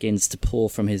blood begins to pour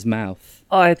from his mouth.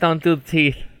 Oh, I don't do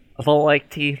teeth. I don't like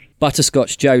teeth.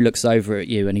 Butterscotch Joe looks over at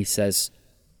you and he says,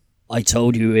 "I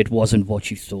told you it wasn't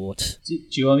what you thought." Do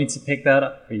you want me to pick that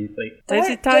up for you? Like, Why is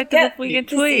it tied to the freaking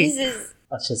tree? diseases.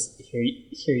 let's just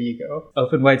here you go.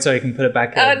 Open wide so I can put it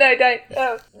back Oh in. no, don't.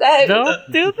 Oh, no.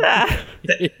 Don't do that.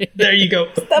 There you go.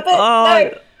 Stop it.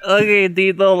 Oh, No. okay, do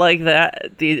you don't like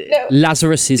that? Do you, No.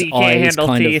 Lazarus's do you can't eyes handle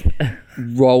kind teeth?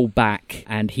 of roll back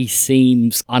and he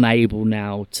seems unable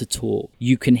now to talk.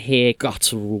 You can hear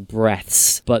guttural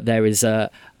breaths, but there is a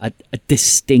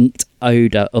distinct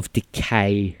odour of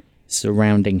decay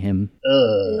surrounding him.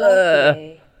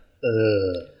 Lovely.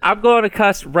 I'm going to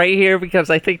cuss right here because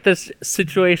I think this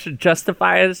situation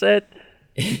justifies it.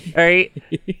 Alright? I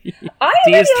He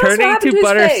already is asked what turning happened to his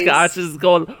Butterscotch face. and is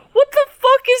going, "What the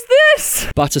fuck is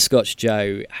this?" Butterscotch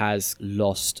Joe has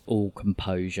lost all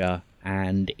composure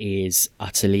and is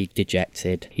utterly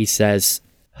dejected. He says,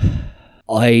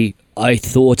 I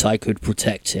thought I could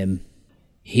protect him.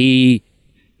 He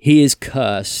is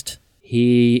cursed.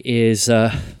 He is,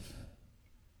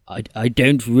 I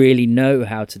don't really know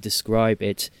how to describe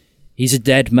it. He's a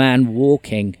dead man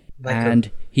walking, Like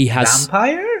and he has...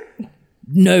 Vampire?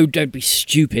 No, don't be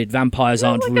stupid. Vampires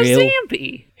aren't Like real. a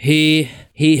zombie.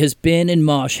 He has been in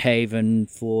Marshhaven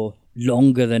for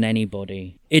longer than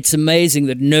anybody. It's amazing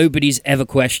that nobody's ever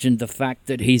questioned the fact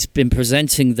that he's been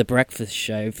presenting the breakfast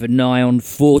show for nigh on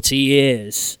 40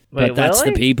 years. Wait, But that's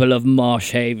really? the people of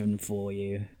Marshhaven for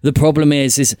you. The problem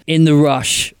is in the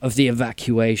rush of the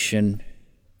evacuation,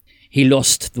 he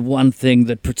lost the one thing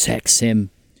that protects him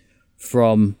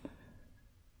from,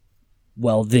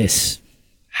 well, this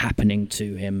happening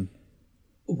to him.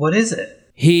 What is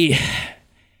it? He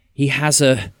has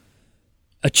a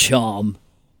charm,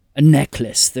 a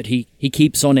necklace that he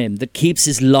keeps on him that keeps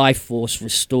his life force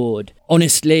restored.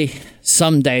 Honestly,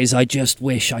 some days I just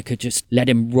wish I could just let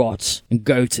him rot and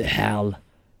go to hell.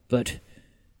 But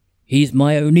he's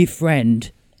my only friend.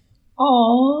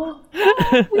 Aww,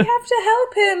 We have to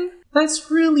help him. that's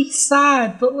really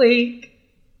sad, but like,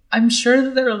 I'm sure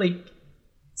that there are like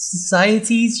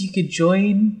societies you could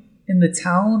join in the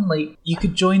town. Like, you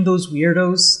could join those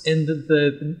weirdos in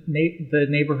the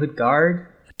neighborhood guard.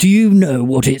 Do you know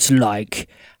what it's like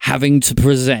having to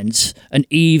present an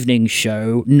evening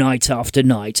show night after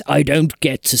night? I don't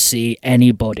get to see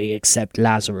anybody except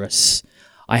Lazarus.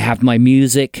 I have my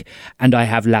music and I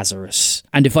have Lazarus.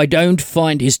 And if I don't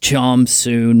find his charm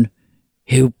soon,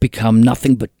 he'll become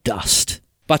nothing but dust.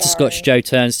 Butterscotch Joe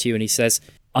turns to you and he says,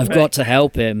 I've got to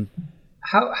help him.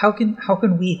 How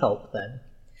can we help then?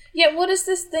 Yeah, what does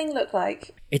this thing look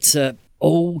like? It's a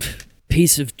old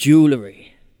piece of jewellery.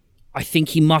 I think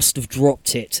he must have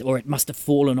dropped it, or it must have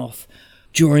fallen off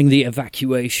during the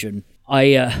evacuation.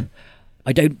 I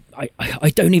I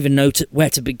don't even know where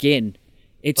to begin.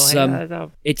 It's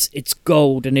it's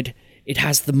gold and it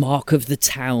has the mark of the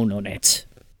town on it.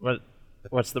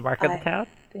 What's the mark of the town?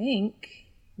 I think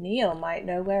Neil might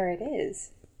know where it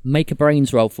is. Make a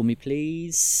brains roll for me,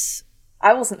 please.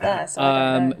 I wasn't there, so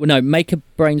I don't know. Well, no, make a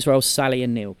brains roll, Sally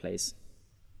and Neil, please.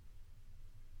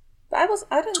 But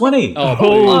I don't 20.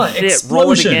 Oh shit! Explosion.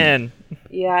 Roll it again.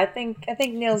 Yeah, I think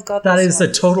Neil's got That this is one.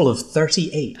 a total of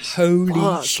 38.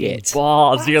 Holy shit.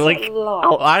 Balls! You're That's like, a lot.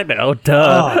 oh, I know,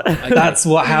 duh. Oh, that's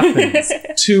what happens.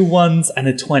 2 1s and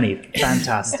a 20.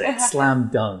 Fantastic. Slam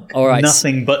dunk. All right.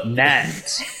 Nothing but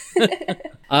net.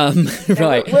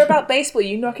 Right. We're about baseball.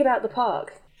 You knock it out the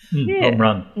park. Home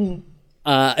run.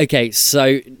 Okay,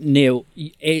 so Neil,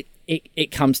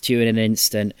 it comes to you in an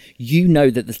instant. You know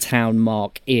that the town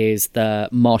mark is the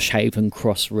Marshhaven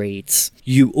Cross Reeds.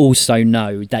 You also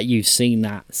know that you've seen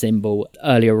that symbol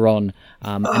earlier on.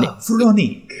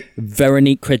 Veronique.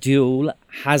 Veronique Credule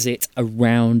has it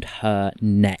around her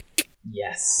neck.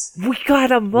 Yes. We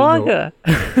got a manga.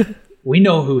 We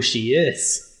know who she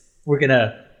is. We're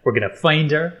gonna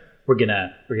find her. We're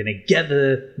gonna get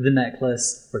the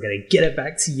necklace. We're gonna get it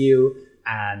back to you,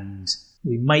 and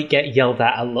we might get yelled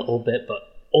at a little bit, but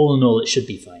all in all, it should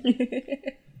be fine.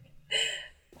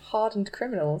 Hardened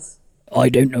criminals. I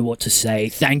don't know what to say.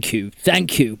 Thank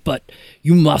you, but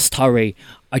you must hurry.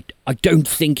 I don't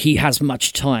think he has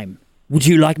much time. Would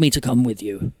you like me to come with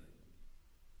you?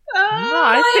 No,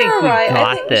 I think All we right, got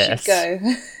I think this. we should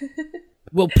go.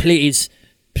 Well, please,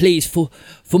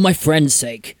 for my friend's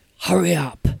sake, hurry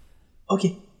up.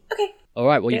 Okay. Okay, All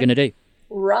right, what are you going to do?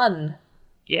 run.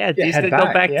 Yeah, Dee's head gonna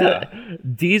go back back, to.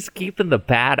 Dee's keeping the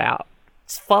bat out.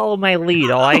 Just follow my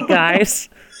lead, alright, guys?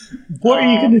 What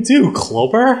are you gonna do?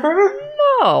 Clobber her?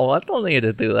 No, I don't need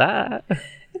to do that.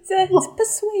 It's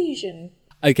persuasion.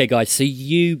 Okay, guys, so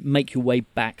you make your way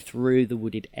back through the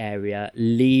wooded area,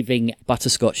 leaving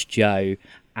Butterscotch Joe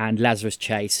and Lazarus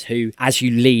Chase, who, as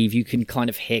you leave, you can kind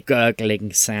of hear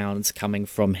gurgling sounds coming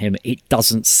from him. It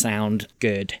doesn't sound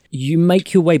good. You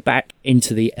make your way back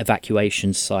into the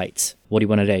evacuation site. What do you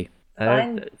want to do?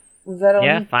 Find Veronique.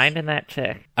 Yeah, finding that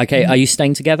chick. Okay, are you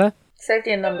staying together?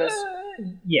 Safety in numbers.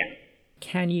 Yeah.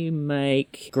 Can you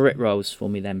make grit rolls for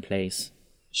me then, please?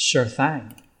 Sure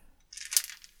thing.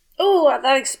 Oh,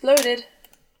 that exploded.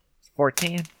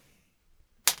 14.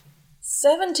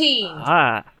 17.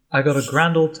 Ah, I got a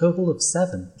grand old total of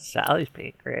 7. Sally's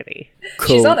being gritty.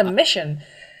 Cool. She's on a mission.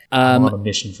 I'm on a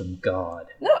mission from God.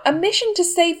 No, a mission to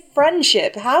save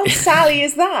friendship. How Sally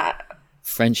is that?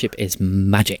 Friendship is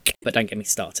magic, but don't get me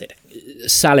started.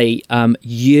 Sally,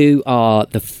 you are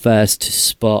the first to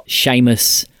spot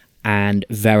Seamus and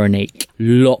Veronique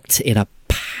locked in a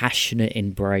passionate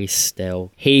embrace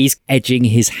still. He's edging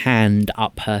his hand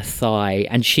up her thigh,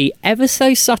 and she ever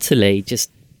so subtly just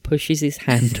pushes his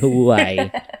hand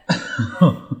away.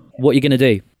 What are you going to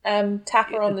do? Tap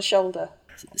her on the shoulder.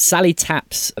 Sally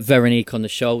taps Veronique on the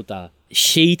shoulder.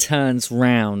 She turns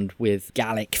round with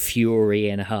Gallic fury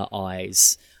in her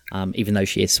eyes, even though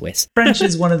she is Swiss. French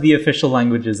is one of the official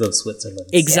languages of Switzerland.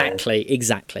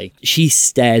 Exactly. She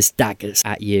stares daggers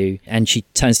at you, and she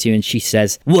turns to you and she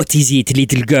says, "What is it,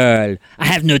 little girl? I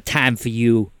have no time for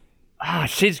you." Ah,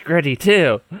 she's gritty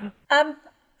too.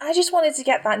 I just wanted to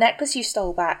get that necklace you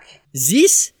stole back.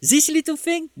 This little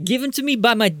thing given to me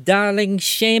by my darling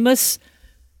Seamus?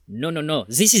 No.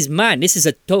 This is mine. This is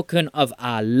a token of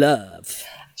our love.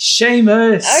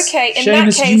 Seamus! Okay, in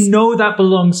Seamus, that case- you know that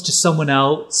belongs to someone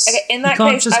else. Okay, in You that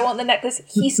can't case, just- I want the necklace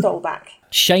he stole back.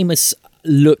 Seamus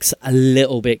looks a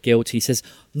little bit guilty. He says,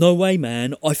 "No way,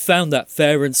 man. I found that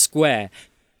fair and square."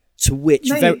 To which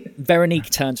Mate. Veronique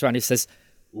turns around and says,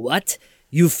 "What?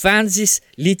 You found this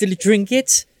little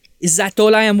trinket? Is that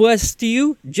all I am worth to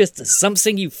you? Just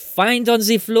something you find on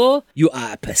the floor? You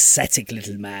are a pathetic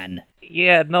little man."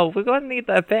 Yeah, no, we're gonna need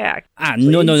that back.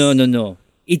 No.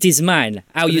 It is mine.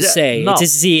 How you say? No.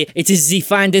 It is the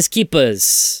finders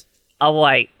keepers. Oh,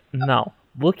 wait, no.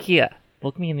 Look here.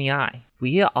 Look me in the eye.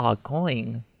 We are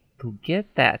going to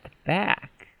get that back.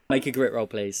 Make a grit roll,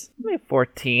 please. Maybe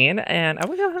 14, and I'm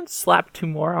gonna go ahead and slap 2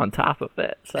 more on top of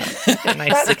it. So, a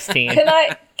nice 16. Can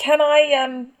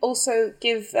I also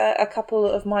give a couple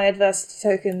of my adversity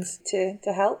tokens to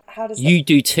help? How does You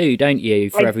do too, don't you?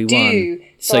 For I everyone. do.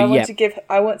 So I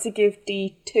want to give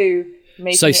D2.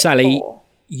 Making So it Sally, 4.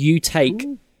 you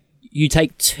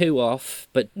take 2 off,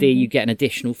 but D you get an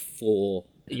additional 4.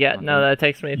 Yeah, no, that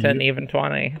takes me to an even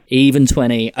 20. Even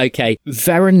 20. Okay.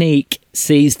 Veronique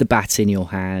sees the bat in your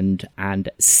hand and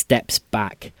steps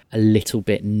back a little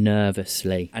bit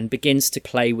nervously and begins to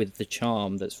play with the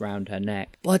charm that's round her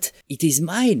neck. But it is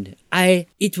mine.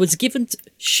 It was given to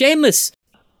Seamus.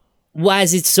 Why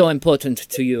is it so important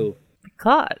to you?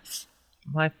 Because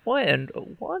my friend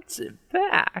wants it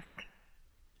back.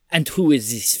 And who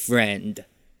is this friend?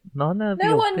 None of No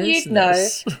your one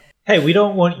business. you'd know. Hey, we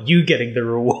don't want you getting the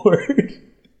reward.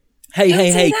 Hey, Don't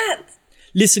hey, say hey. that.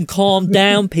 Listen, calm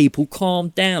down, people. Calm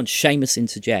down. Seamus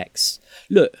interjects.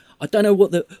 Look, I don't know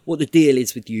what the deal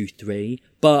is with you three,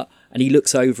 but... And he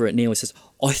looks over at Neil and says,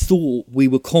 I thought we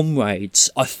were comrades.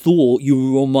 I thought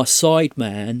you were on my side,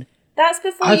 man. That's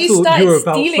before I you thought started you were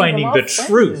about stealing finding from the our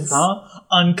truth, friends. huh?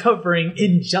 Uncovering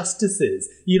injustices.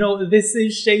 You know what this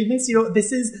is, Seamus? You know what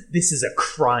this is? This is a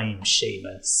crime,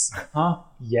 Seamus. Huh?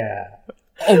 Yeah.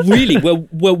 Oh, really? Well,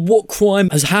 what crime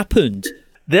has happened?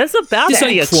 There's about This to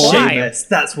be a ain't crime. crime. Seamus,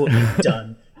 that's what you've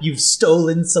done. You've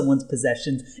stolen someone's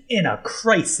possessions in a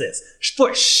crisis.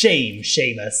 For shame,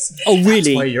 Seamus. Oh, really?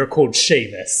 That's why you're called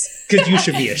Seamus. Because you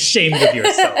should be ashamed of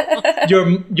yourself.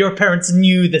 Your parents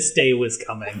knew this day was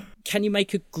coming. Can you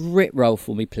make a grit roll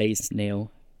for me, please,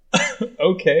 Neil?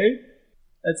 Okay.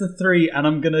 That's a 3, and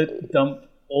I'm gonna dump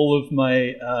all of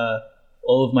my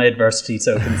adversity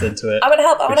tokens into it. I want to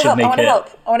help. I want which to should help. I make want to it- help.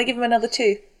 I want to give him another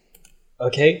 2.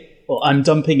 Okay. Well, I'm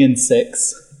dumping in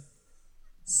 6.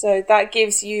 So that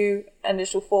gives you an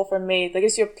additional 4 from me. That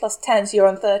gives you a plus 10, so you're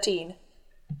on 13.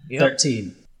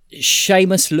 13.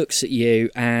 Seamus looks at you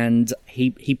and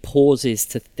he pauses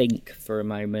to think for a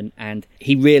moment, and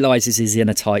he realises he's in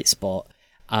a tight spot.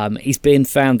 He's been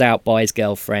found out by his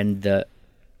girlfriend that,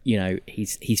 you know,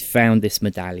 he's found this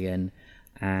medallion,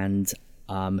 and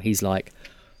he's like,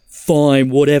 fine,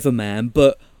 whatever, man,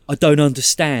 but I don't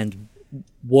understand.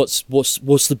 What's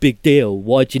the big deal?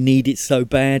 Why do you need it so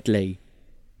badly?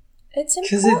 It's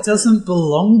Because important. it doesn't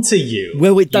belong to you.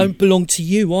 Well, it don't belong to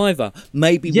you either.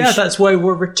 Maybe we Yeah, should, that's why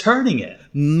we're returning it.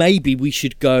 maybe we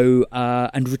should go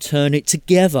and return it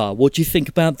together. What do you think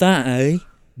about that, eh?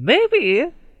 Maybe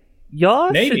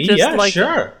y'all Maybe, should just yeah, like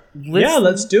sure. listen- Yeah,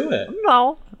 let's do it.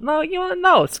 No, you wanna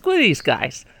know? Screw these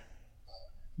guys.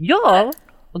 Y'all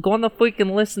are going to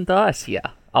freaking listen to us here,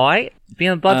 alright?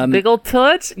 Being a bunch of big old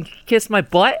turds and kiss my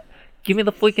butt? Give me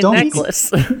the freaking Don't be- necklace.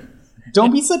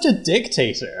 Don't be such a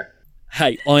dictator.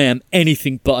 Hey, I am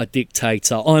anything but a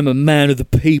dictator. I'm a man of the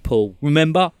people.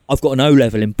 Remember, I've got an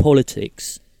O-level in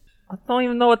politics. I don't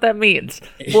even know what that means.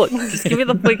 Look, just give me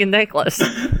the freaking necklace.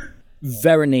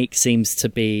 Veronique seems to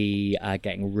be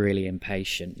getting really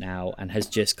impatient now and has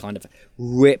just kind of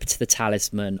ripped the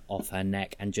talisman off her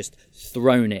neck and just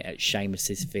thrown it at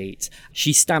Seamus's feet.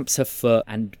 She stamps her foot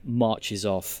and marches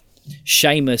off.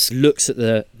 Seamus looks at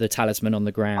the talisman on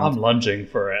the ground. I'm lunging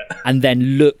for it. And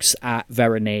then looks at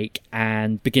Veronique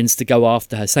and begins to go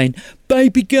after her, saying,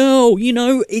 baby girl, you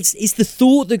know, it's the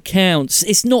thought that counts.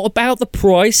 It's not about the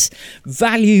price.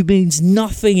 Value means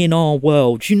nothing in our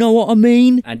world. You know what I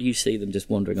mean? And you see them just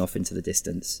wandering off into the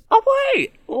distance. Oh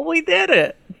wait, well we did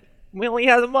it. We only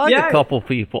had to mind Yeah. a couple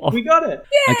people. We got it.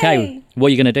 Okay, what are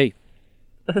you going to do?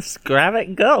 Let's grab it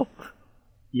and go.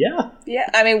 Yeah. Yeah,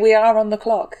 I mean, we are on the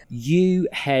clock. You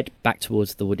head back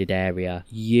towards the wooded area.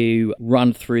 You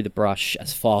run through the brush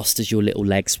as fast as your little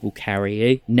legs will carry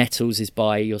you. Nettles is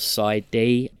by your side,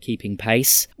 D, keeping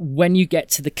pace. When you get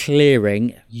to the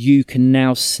clearing, you can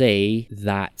now see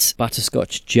that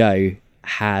Butterscotch Joe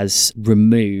has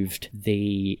removed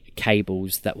the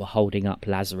cables that were holding up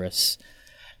Lazarus.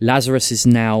 Lazarus is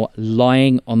now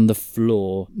lying on the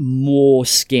floor. More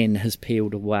skin has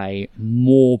peeled away.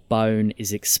 More bone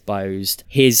is exposed.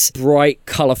 His bright,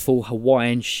 colourful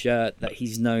Hawaiian shirt that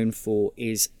he's known for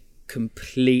is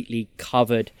completely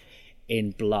covered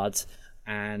in blood,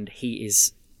 and he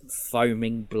is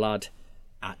foaming blood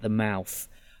at the mouth.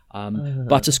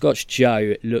 Butterscotch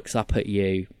Joe looks up at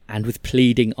you and with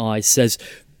pleading eyes says,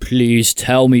 please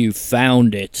tell me you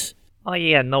found it. Oh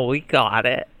yeah, no, we got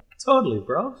it. Totally,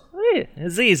 bro. Yeah,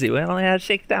 it's easy. We only had to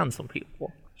shake down some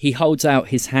people. He holds out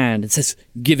his hand and says,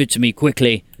 give it to me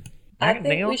quickly. I Alright,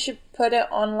 think Neil. we should put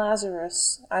it on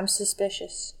Lazarus. I'm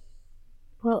suspicious.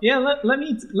 Yeah, let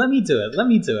me do it. Let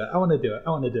me do it. I want to do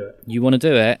it. You want to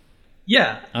do it?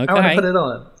 Yeah. I want Okay. to put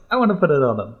it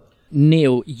on him.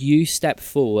 Neil, you step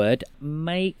forward.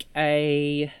 Make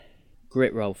a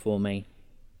grit roll for me.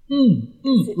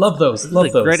 Love those. This Love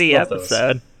is a those. gritty love those.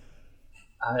 episode.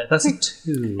 That's a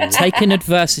 2. Take an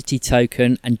adversity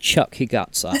token and chuck your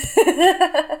guts up.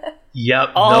 Yep.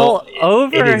 All no,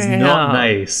 over it is him. not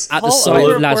nice. At the All sight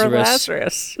over of poor Lazarus,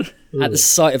 Lazarus. At the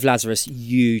sight of Lazarus,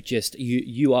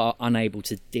 you are unable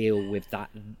to deal with that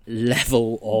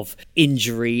level of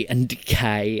injury and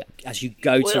decay. As you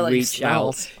go to reach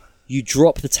out, you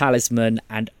drop the talisman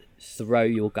and throw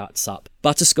your guts up.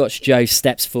 Butterscotch Joe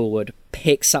steps forward,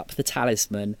 picks up the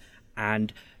talisman,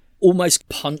 and almost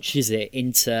punches it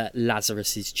into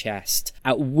Lazarus's chest.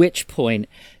 At which point,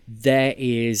 there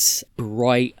is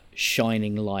bright,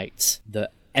 shining light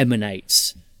that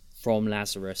emanates from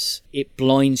Lazarus. It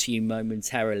blinds you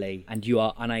momentarily and you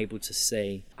are unable to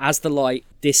see. As the light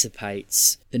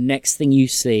dissipates, the next thing you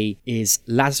see is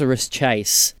Lazarus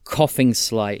Chase coughing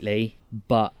slightly,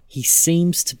 but he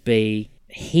seems to be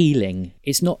healing.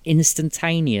 It's not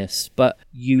instantaneous, but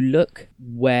you look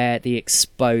where the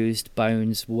exposed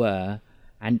bones were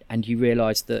and you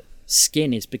realise that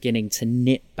skin is beginning to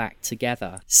knit back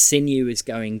together. Sinew is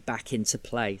going back into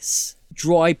place.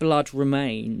 Dry blood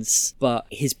remains, but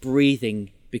his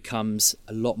breathing becomes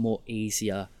a lot more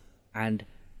easier, and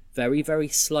very, very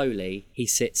slowly he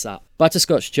sits up.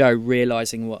 Butterscotch Joe,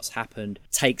 realising what's happened,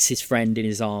 takes his friend in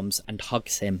his arms and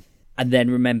hugs him, and then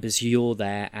remembers you're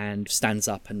there and stands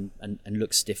up and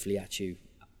looks stiffly at you.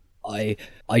 I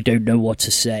don't know what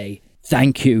to say.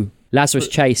 Thank you. Lazarus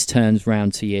Chase turns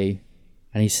round to you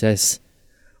and he says,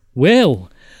 well,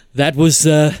 that was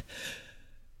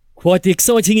quite the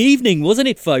exciting evening, wasn't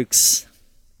it, folks?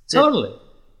 Totally.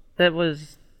 That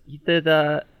was... You did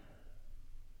a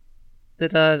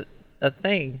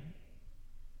thing.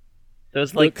 It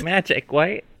was like Look, magic,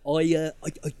 right? I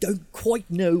don't quite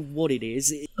know what it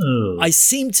is. I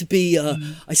seem to be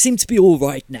all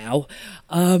right now.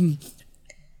 I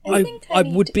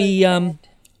would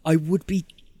be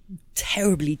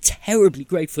terribly, terribly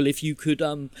grateful if you could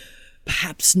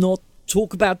perhaps not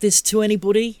talk about this to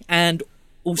anybody, and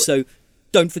also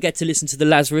don't forget to listen to the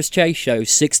Lazarus Chase Show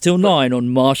 6 till 9 on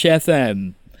Marsh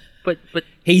FM. But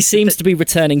He seems to be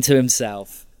returning to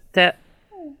himself. that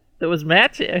was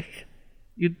magic.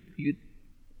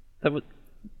 That was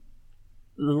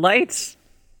the lights.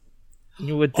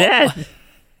 You were dead.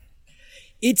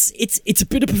 It's a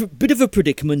bit of a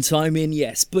predicament I'm in,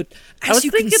 yes, but I was as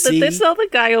you can thinking see, that this other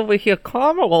guy over here,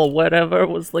 Carmel or whatever,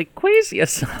 was like crazy or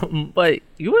something. But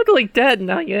you were like dead,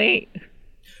 now you ain't.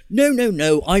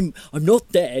 No, I'm not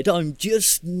dead. I'm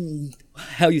just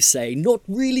how you say, not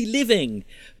really living.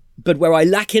 But where I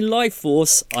lack in life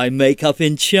force, I make up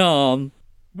in charm.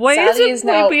 Why Sally is is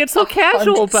now being so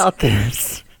casual about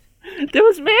this? There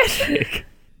was magic.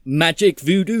 Magic,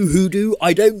 voodoo, hoodoo,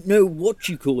 I don't know what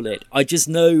you call it. I just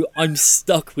know I'm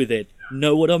stuck with it.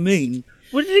 Know what I mean?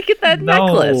 Where did you get that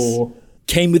necklace? No.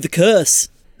 Came with the curse.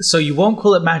 So you won't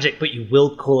call it magic, but you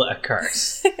will call it a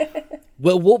curse.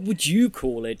 Well, what would you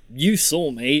call it? You saw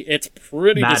me. It's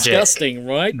pretty Magic. disgusting,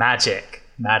 right? Magic.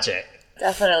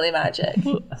 Definitely magic.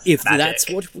 If Magic. that's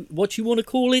what you want to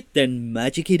call it, then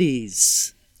magic it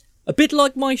is. A bit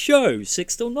like my show,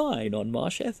 6 till 9 on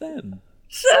Marsh FM.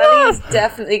 Sally's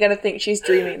definitely going to think she's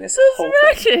dreaming this whole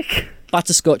thing. Magic.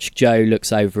 Butterscotch Joe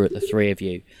looks over at the three of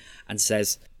you and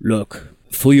says, look,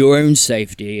 for your own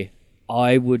safety,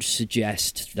 I would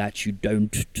suggest that you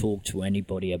don't talk to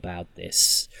anybody about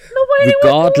this. Nobody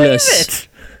would believe it.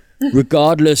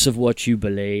 Regardless of what you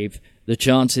believe, the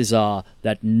chances are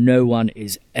that no one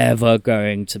is ever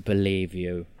going to believe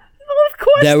you. No, of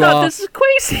course There not. are- This is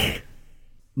crazy.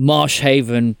 Marsh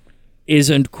Haven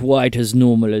isn't quite as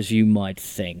normal as you might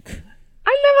think.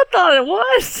 I never thought it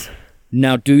was.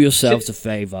 Now do yourselves a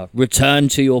favour, return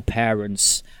to your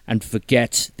parents, and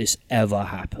forget this ever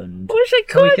happened. Wish I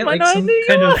Can we could, get, but like, not in some New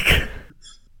kind of- York.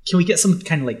 Can we get some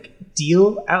kind of like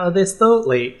deal out of this though?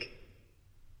 Like,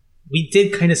 we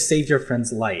did kind of save your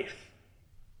friend's life.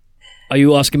 Are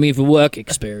you asking me for work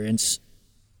experience?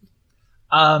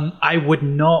 I would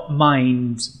not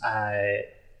mind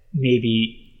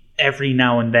maybe every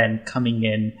now and then coming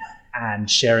in and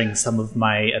sharing some of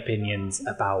my opinions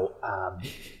about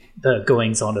the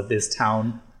goings on of this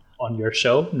town on your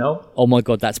show. No? Oh my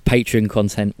god, that's Patreon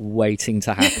content waiting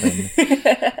to happen.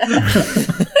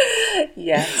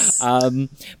 Yes.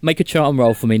 Make a charm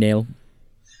roll for me, Neil.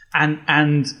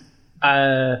 And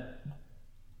I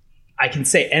can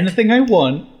say anything I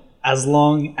want as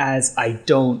long as I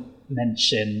don't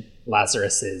mention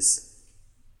Lazarus's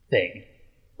thing.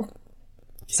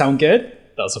 Sound good?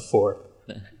 That was a 4.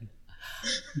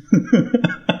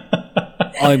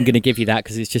 I'm going to give you that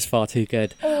because it's just far too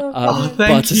good.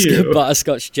 Thank you.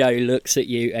 Butterscotch Joe looks at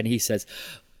you and he says,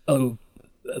 oh,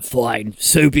 fine,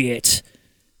 so be it.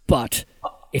 But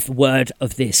if word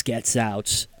of this gets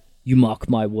out, you mark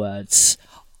my words,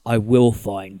 I will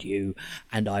find you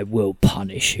and I will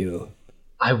punish you.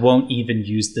 I won't even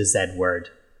use the Z word.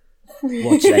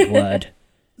 What's that word?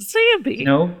 Zombie.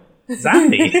 No,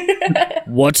 zombie.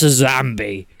 What's a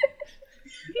zombie?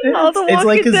 Oh, The It's like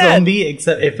Walking a Dead. zombie,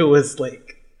 except if it was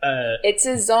like It's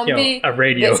a zombie a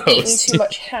radio that's eating host. too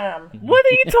much ham. What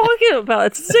are you talking about?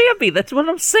 It's a zombie. That's what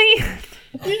I'm saying.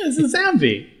 Yeah, it's a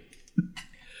zombie.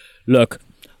 Look,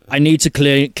 I need to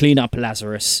clean up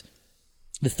Lazarus.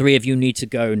 The three of you need to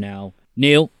go now.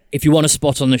 Neil, if you want a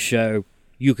spot on the show,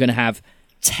 you can have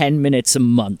 10 minutes a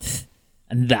month,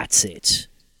 and that's it.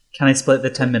 Can I split the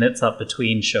 10 minutes up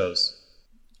between shows?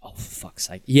 Oh, for fuck's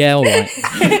sake. Yeah, all right.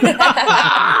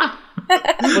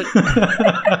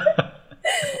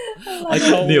 I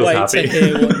can't Neil's wait happy. to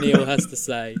hear what Neil has to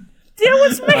say. That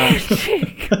was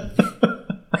magic.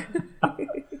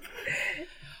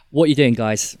 What are you doing,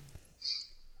 guys?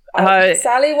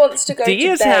 Sally wants to go Dee to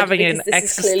is bed having because an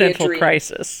this is clearly a existential dream.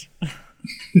 crisis.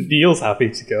 Neil's happy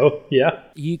to go. Yeah.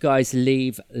 You guys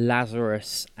leave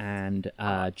Lazarus and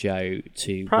Joe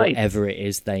to Probably whatever it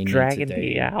is they need Dragging to do.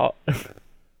 me out.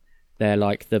 They're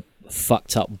like the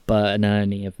fucked up Bert and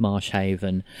Ernie of Marsh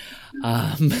Haven.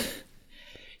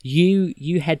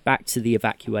 You head back to the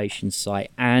evacuation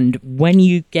site, and when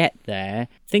you get there,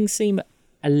 things seem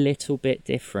a little bit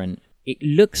different. It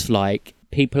looks like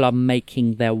people are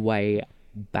making their way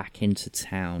back into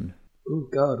town. Oh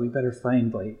god, we better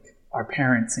find like our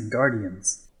parents and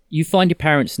guardians. You find your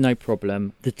parents, no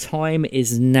problem. The time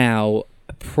is now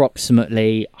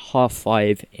approximately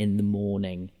 5:30 in the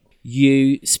morning.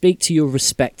 You speak to your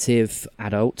respective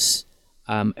adults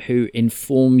who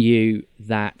inform you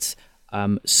that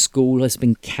school has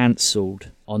been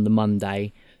cancelled on the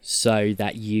Monday so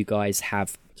that you guys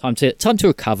have time to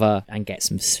recover and get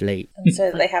some sleep. And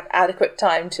so that they have adequate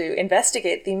time to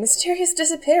investigate the mysterious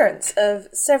disappearance of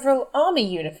several army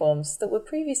uniforms that were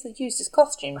previously used as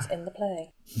costumes in the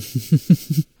play.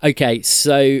 Okay,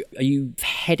 so are you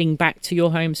heading back to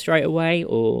your home straight away,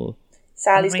 or?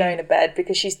 Sally's I mean- going to bed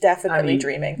because she's definitely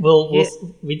dreaming. Well,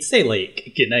 we'd say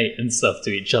like goodnight and stuff to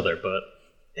each other, but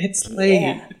it's late.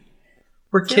 Yeah.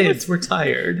 We're kids. We're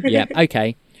tired. Yeah,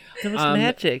 okay. There was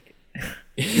magic.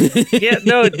 Yeah,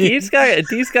 no, Dee's got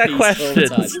questions.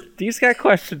 traumatized. Dee's got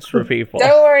questions for people.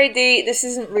 Don't worry, Dee, this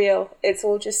isn't real. It's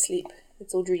all just sleep.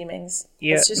 It's all dreamings.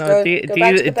 Yeah, Let's just no, go Dee,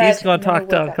 back to the bed. Dee's gonna and then talk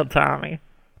to we'll wake Uncle up. Tommy.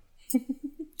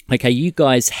 Okay, you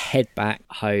guys head back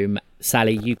home.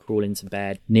 Sally, you crawl into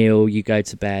bed. Neil, you go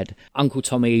to bed. Uncle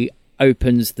Tommy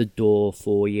opens the door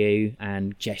for you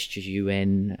and gestures you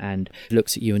in and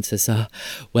looks at you and says,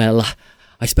 well,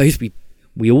 I suppose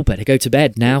we all better go to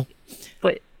bed now.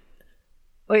 But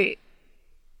wait,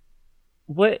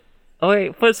 what? Oh,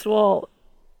 wait, first of all,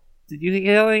 did you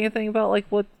hear anything about like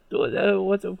what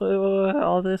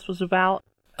all this was about?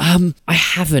 I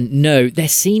haven't, no. There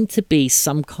seemed to be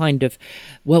some kind of,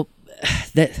 well,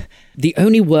 the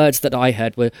only words that I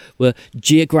heard were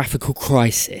geographical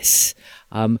crisis.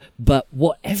 But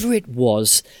whatever it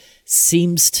was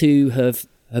seems to have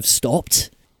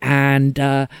stopped. And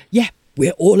yeah,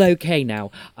 we're all okay now.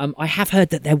 I have heard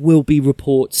that there will be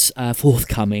reports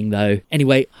forthcoming, though.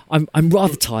 Anyway, I'm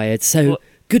rather tired, so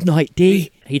good night,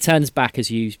 Dee. He turns back as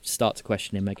you start to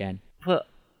question him again. But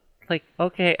like,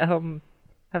 okay,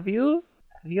 have you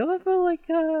ever like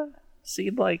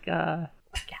seen like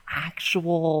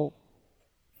actual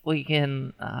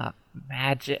freaking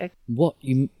magic? What,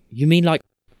 you mean like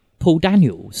Paul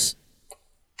Daniels?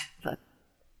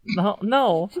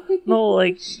 No,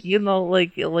 like you know,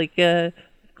 like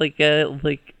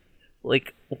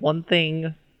one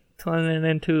thing turning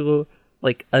into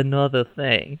like another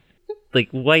thing, like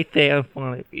right there in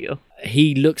front of you.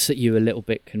 He looks at you a little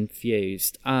bit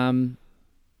confused. I'm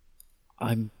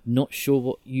not sure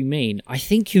what you mean. I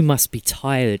think you must be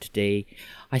tired, Dee.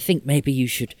 I think maybe you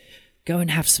should go and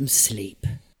have some sleep.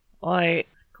 Like,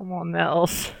 come on,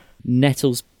 Nels.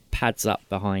 Nettles pads up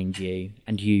behind you,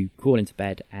 and you crawl into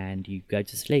bed and you go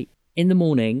to sleep. In the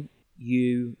morning,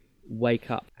 you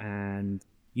wake up and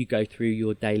you go through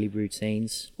your daily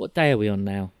routines. What day are we on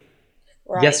now?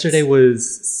 Right. Yesterday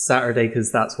was Saturday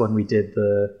because that's when we did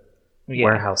the Yeah.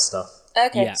 warehouse stuff.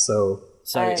 Okay. Yeah. So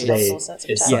I it's- lost today all sense of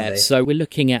is time. Sunday. Yeah, so we're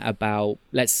looking at about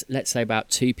let's say about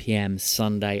 2 p.m.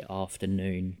 Sunday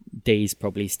afternoon. Dee's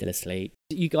probably still asleep.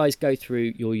 You guys go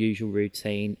through your usual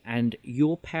routine, and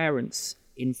your parents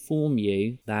inform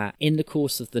you that in the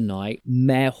course of the night,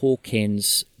 Mayor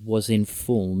Hawkins was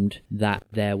informed that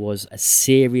there was a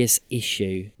serious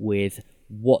issue with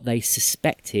what they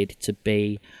suspected to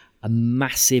be a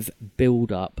massive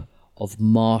build-up of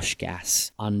marsh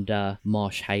gas under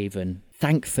Marsh Haven.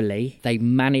 Thankfully, they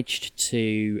managed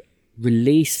to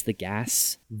release the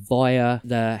gas via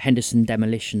the Henderson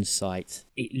demolition site.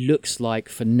 It looks like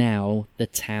for now the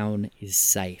town is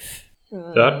safe.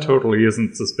 That totally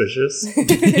isn't suspicious.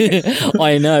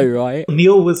 I know, right?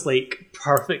 Neil was like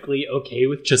perfectly okay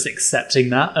with just accepting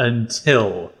that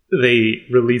until they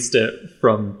released it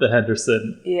from the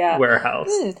Henderson warehouse.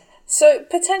 So,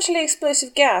 potentially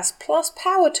explosive gas plus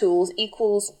power tools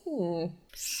equals...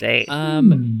 Say.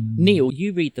 Neil,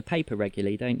 you read the paper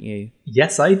regularly, don't you?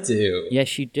 Yes, I do.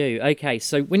 Yes, you do. Okay,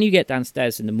 so when you get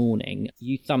downstairs in the morning,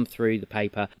 you thumb through the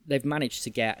paper. They've managed to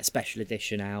get a special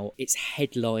edition out. It's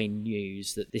headline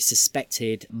news that this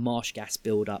suspected marsh gas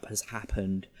buildup has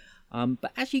happened.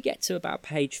 But as you get to about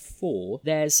page 4,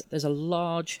 there's a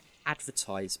large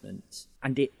advertisement,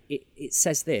 and it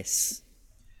says this: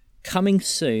 coming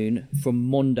soon from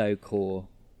Mondo Core,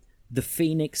 the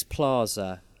Phoenix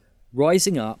Plaza,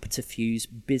 rising up to fuse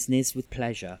business with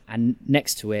pleasure. And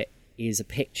next to it is a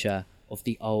picture of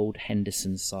the old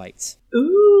Henderson site.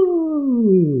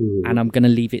 Ooh. And I'm going to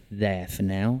leave it there for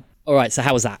now. All right, so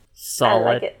how was that? Solid.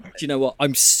 I like it. Do you know what?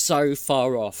 I'm so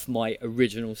far off my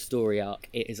original story arc.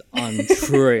 It is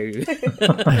untrue.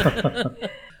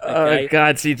 Oh,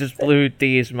 God, so you just blew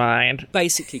Dee's mind.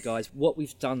 Basically, guys, what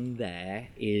we've done there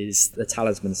is the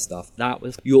talisman stuff. That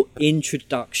was your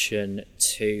introduction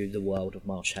to the world of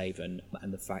Marshhaven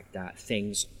and the fact that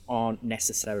things aren't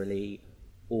necessarily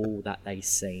all that they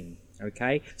seem.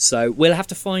 Okay, so we'll have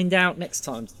to find out next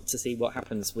time to see what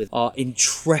happens with our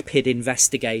intrepid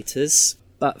investigators.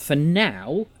 But for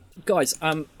now, guys,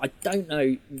 I don't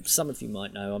know, some of you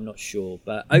might know, I'm not sure,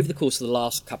 but over the course of the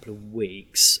last couple of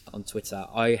weeks on Twitter,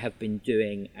 I have been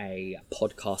doing a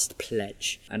podcast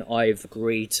pledge, and I've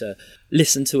agreed to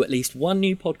listen to at least one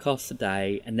new podcast a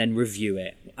day and then review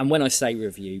it. And when I say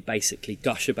review, basically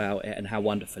gush about it and how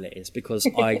wonderful it is, because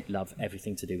I love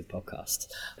everything to do with podcasts.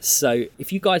 So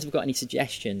if you guys have got any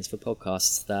suggestions for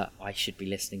podcasts that I should be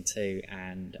listening to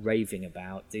and raving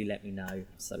about, do let me know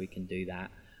so we can do that.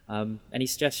 Any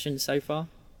suggestions so far?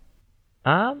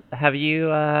 Have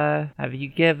you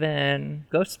given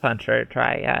Ghost Puncher a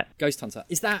try yet? Ghost Hunter.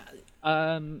 Is that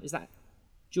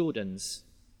Jordan's?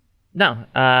 No,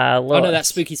 Oh Lois. no, that's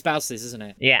Spooky Spouses, isn't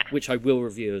it? Yeah. Which I will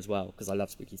review as well, because I love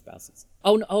Spooky Spouses.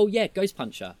 Oh yeah, Ghost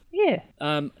Puncher. Yeah.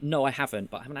 No, I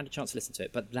haven't, but I haven't had a chance to listen to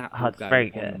it. But that will it's go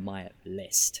very on good. my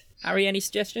list. Harry, any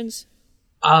suggestions?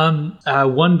 One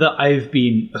that I've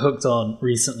been hooked on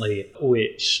recently,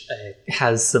 which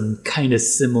has some kind of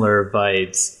similar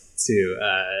vibes to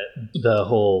the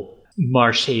whole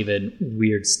Marshhaven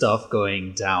weird stuff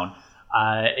going down.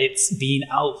 It's been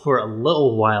out for a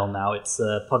little while now. It's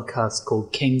a podcast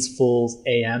called King's Falls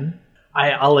AM.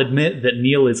 I'll admit that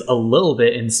Neil is a little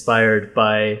bit inspired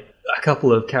by a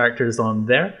couple of characters on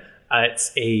there.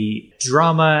 It's a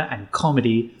drama and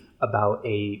comedy about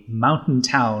a mountain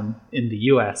town in the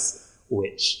US,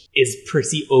 which is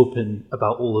pretty open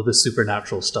about all of the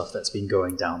supernatural stuff that's been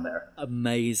going down there.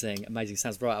 Amazing.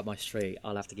 Sounds right up my street.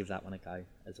 I'll have to give that one a go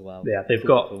as well. Yeah, they've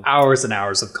got hours and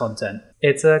hours of content.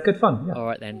 It's good fun. Yeah. All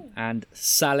right then. And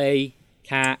Sally,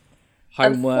 Kat,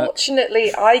 homework.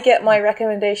 Unfortunately, I get my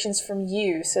recommendations from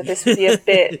you, so this would be a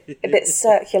bit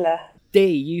circular.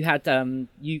 Dee, you had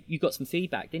you got some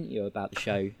feedback, didn't you, about the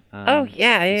show? Oh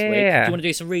yeah, this week. yeah. Do you want to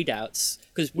do some readouts?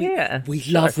 Because we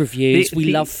sure. love reviews, we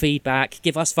The- love feedback.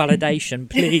 Give us validation,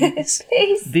 please.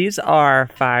 Please. These are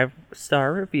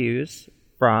 5-star reviews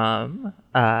from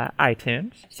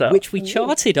iTunes. So Which we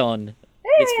charted on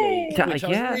this week, Hey! which I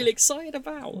Yeah. was really excited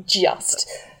about. Just.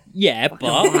 Yeah, but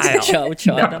Wow. it's a chart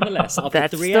nonetheless. After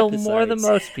that's 3 still episodes. more than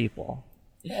most people.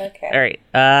 Okay. All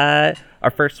right.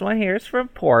 Our first one here is from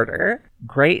Porter.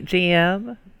 Great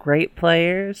GM, great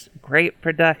players, great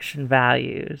production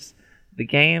values. The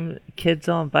game Kids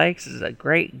on Bikes is a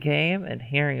great game, and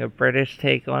hearing a British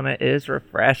take on it is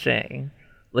refreshing.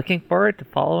 Looking forward to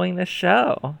following the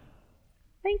show.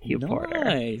 Thank you, Porter.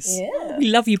 Nice. Yeah. We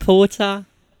love you, Porter.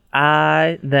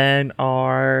 Then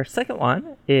our second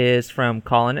one is from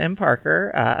Colin M.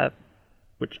 Parker,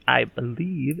 which I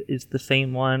believe is the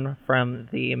same one from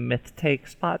the Myth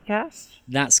Takes podcast.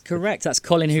 That's correct. That's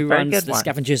Colin, who very runs good the one.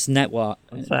 Scavengers Network.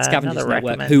 Scavengers another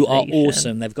Network, who are recommendation.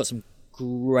 awesome. They've got some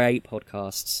great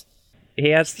podcasts. He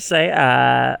has to say,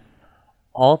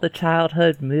 all the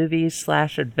childhood movies /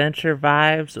 adventure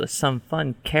vibes with some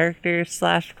fun characters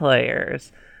 /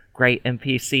 players, great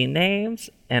NPC names,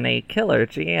 and a killer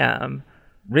GM.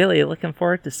 Really looking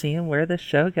forward to seeing where this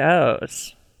show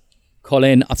goes.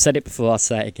 Colin, I've said it before, I'll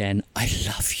say it again. I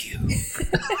love you.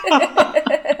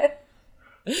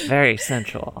 Very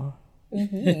sensual.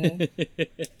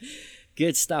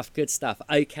 Good stuff, good stuff.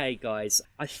 Okay, guys,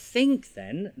 I think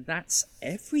then that's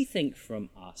everything from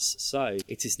us. So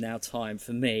it is now time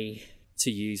for me to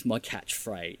use my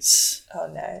catchphrase. Oh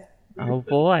no. Oh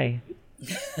boy.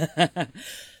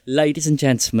 Ladies and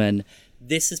gentlemen,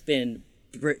 this has been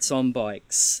Brits on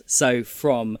Bikes. So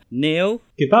from Neil,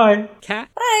 Goodbye. Kat,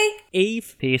 Bye.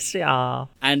 Eve, Peace, y'all.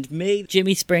 and me,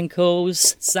 Jimmy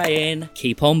Sprinkles, saying,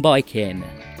 keep on biking.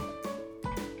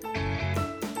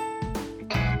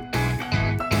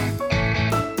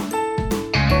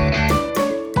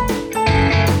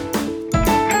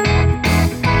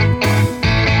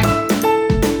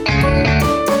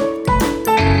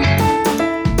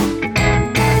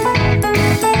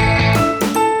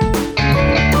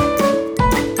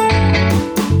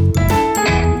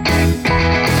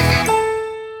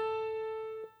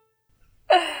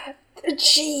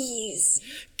 Jeez.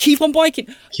 Keep on biking.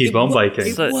 Keep on biking.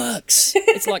 It works.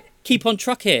 It's like keep on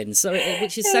trucking, so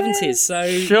which is 70s. So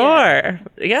Sure.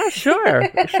 Yeah, sure.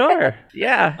 Sure.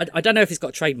 Yeah. I don't know if it's got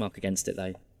a trademark against it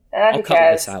though. Who I'll cut all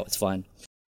cares? this out. It's fine.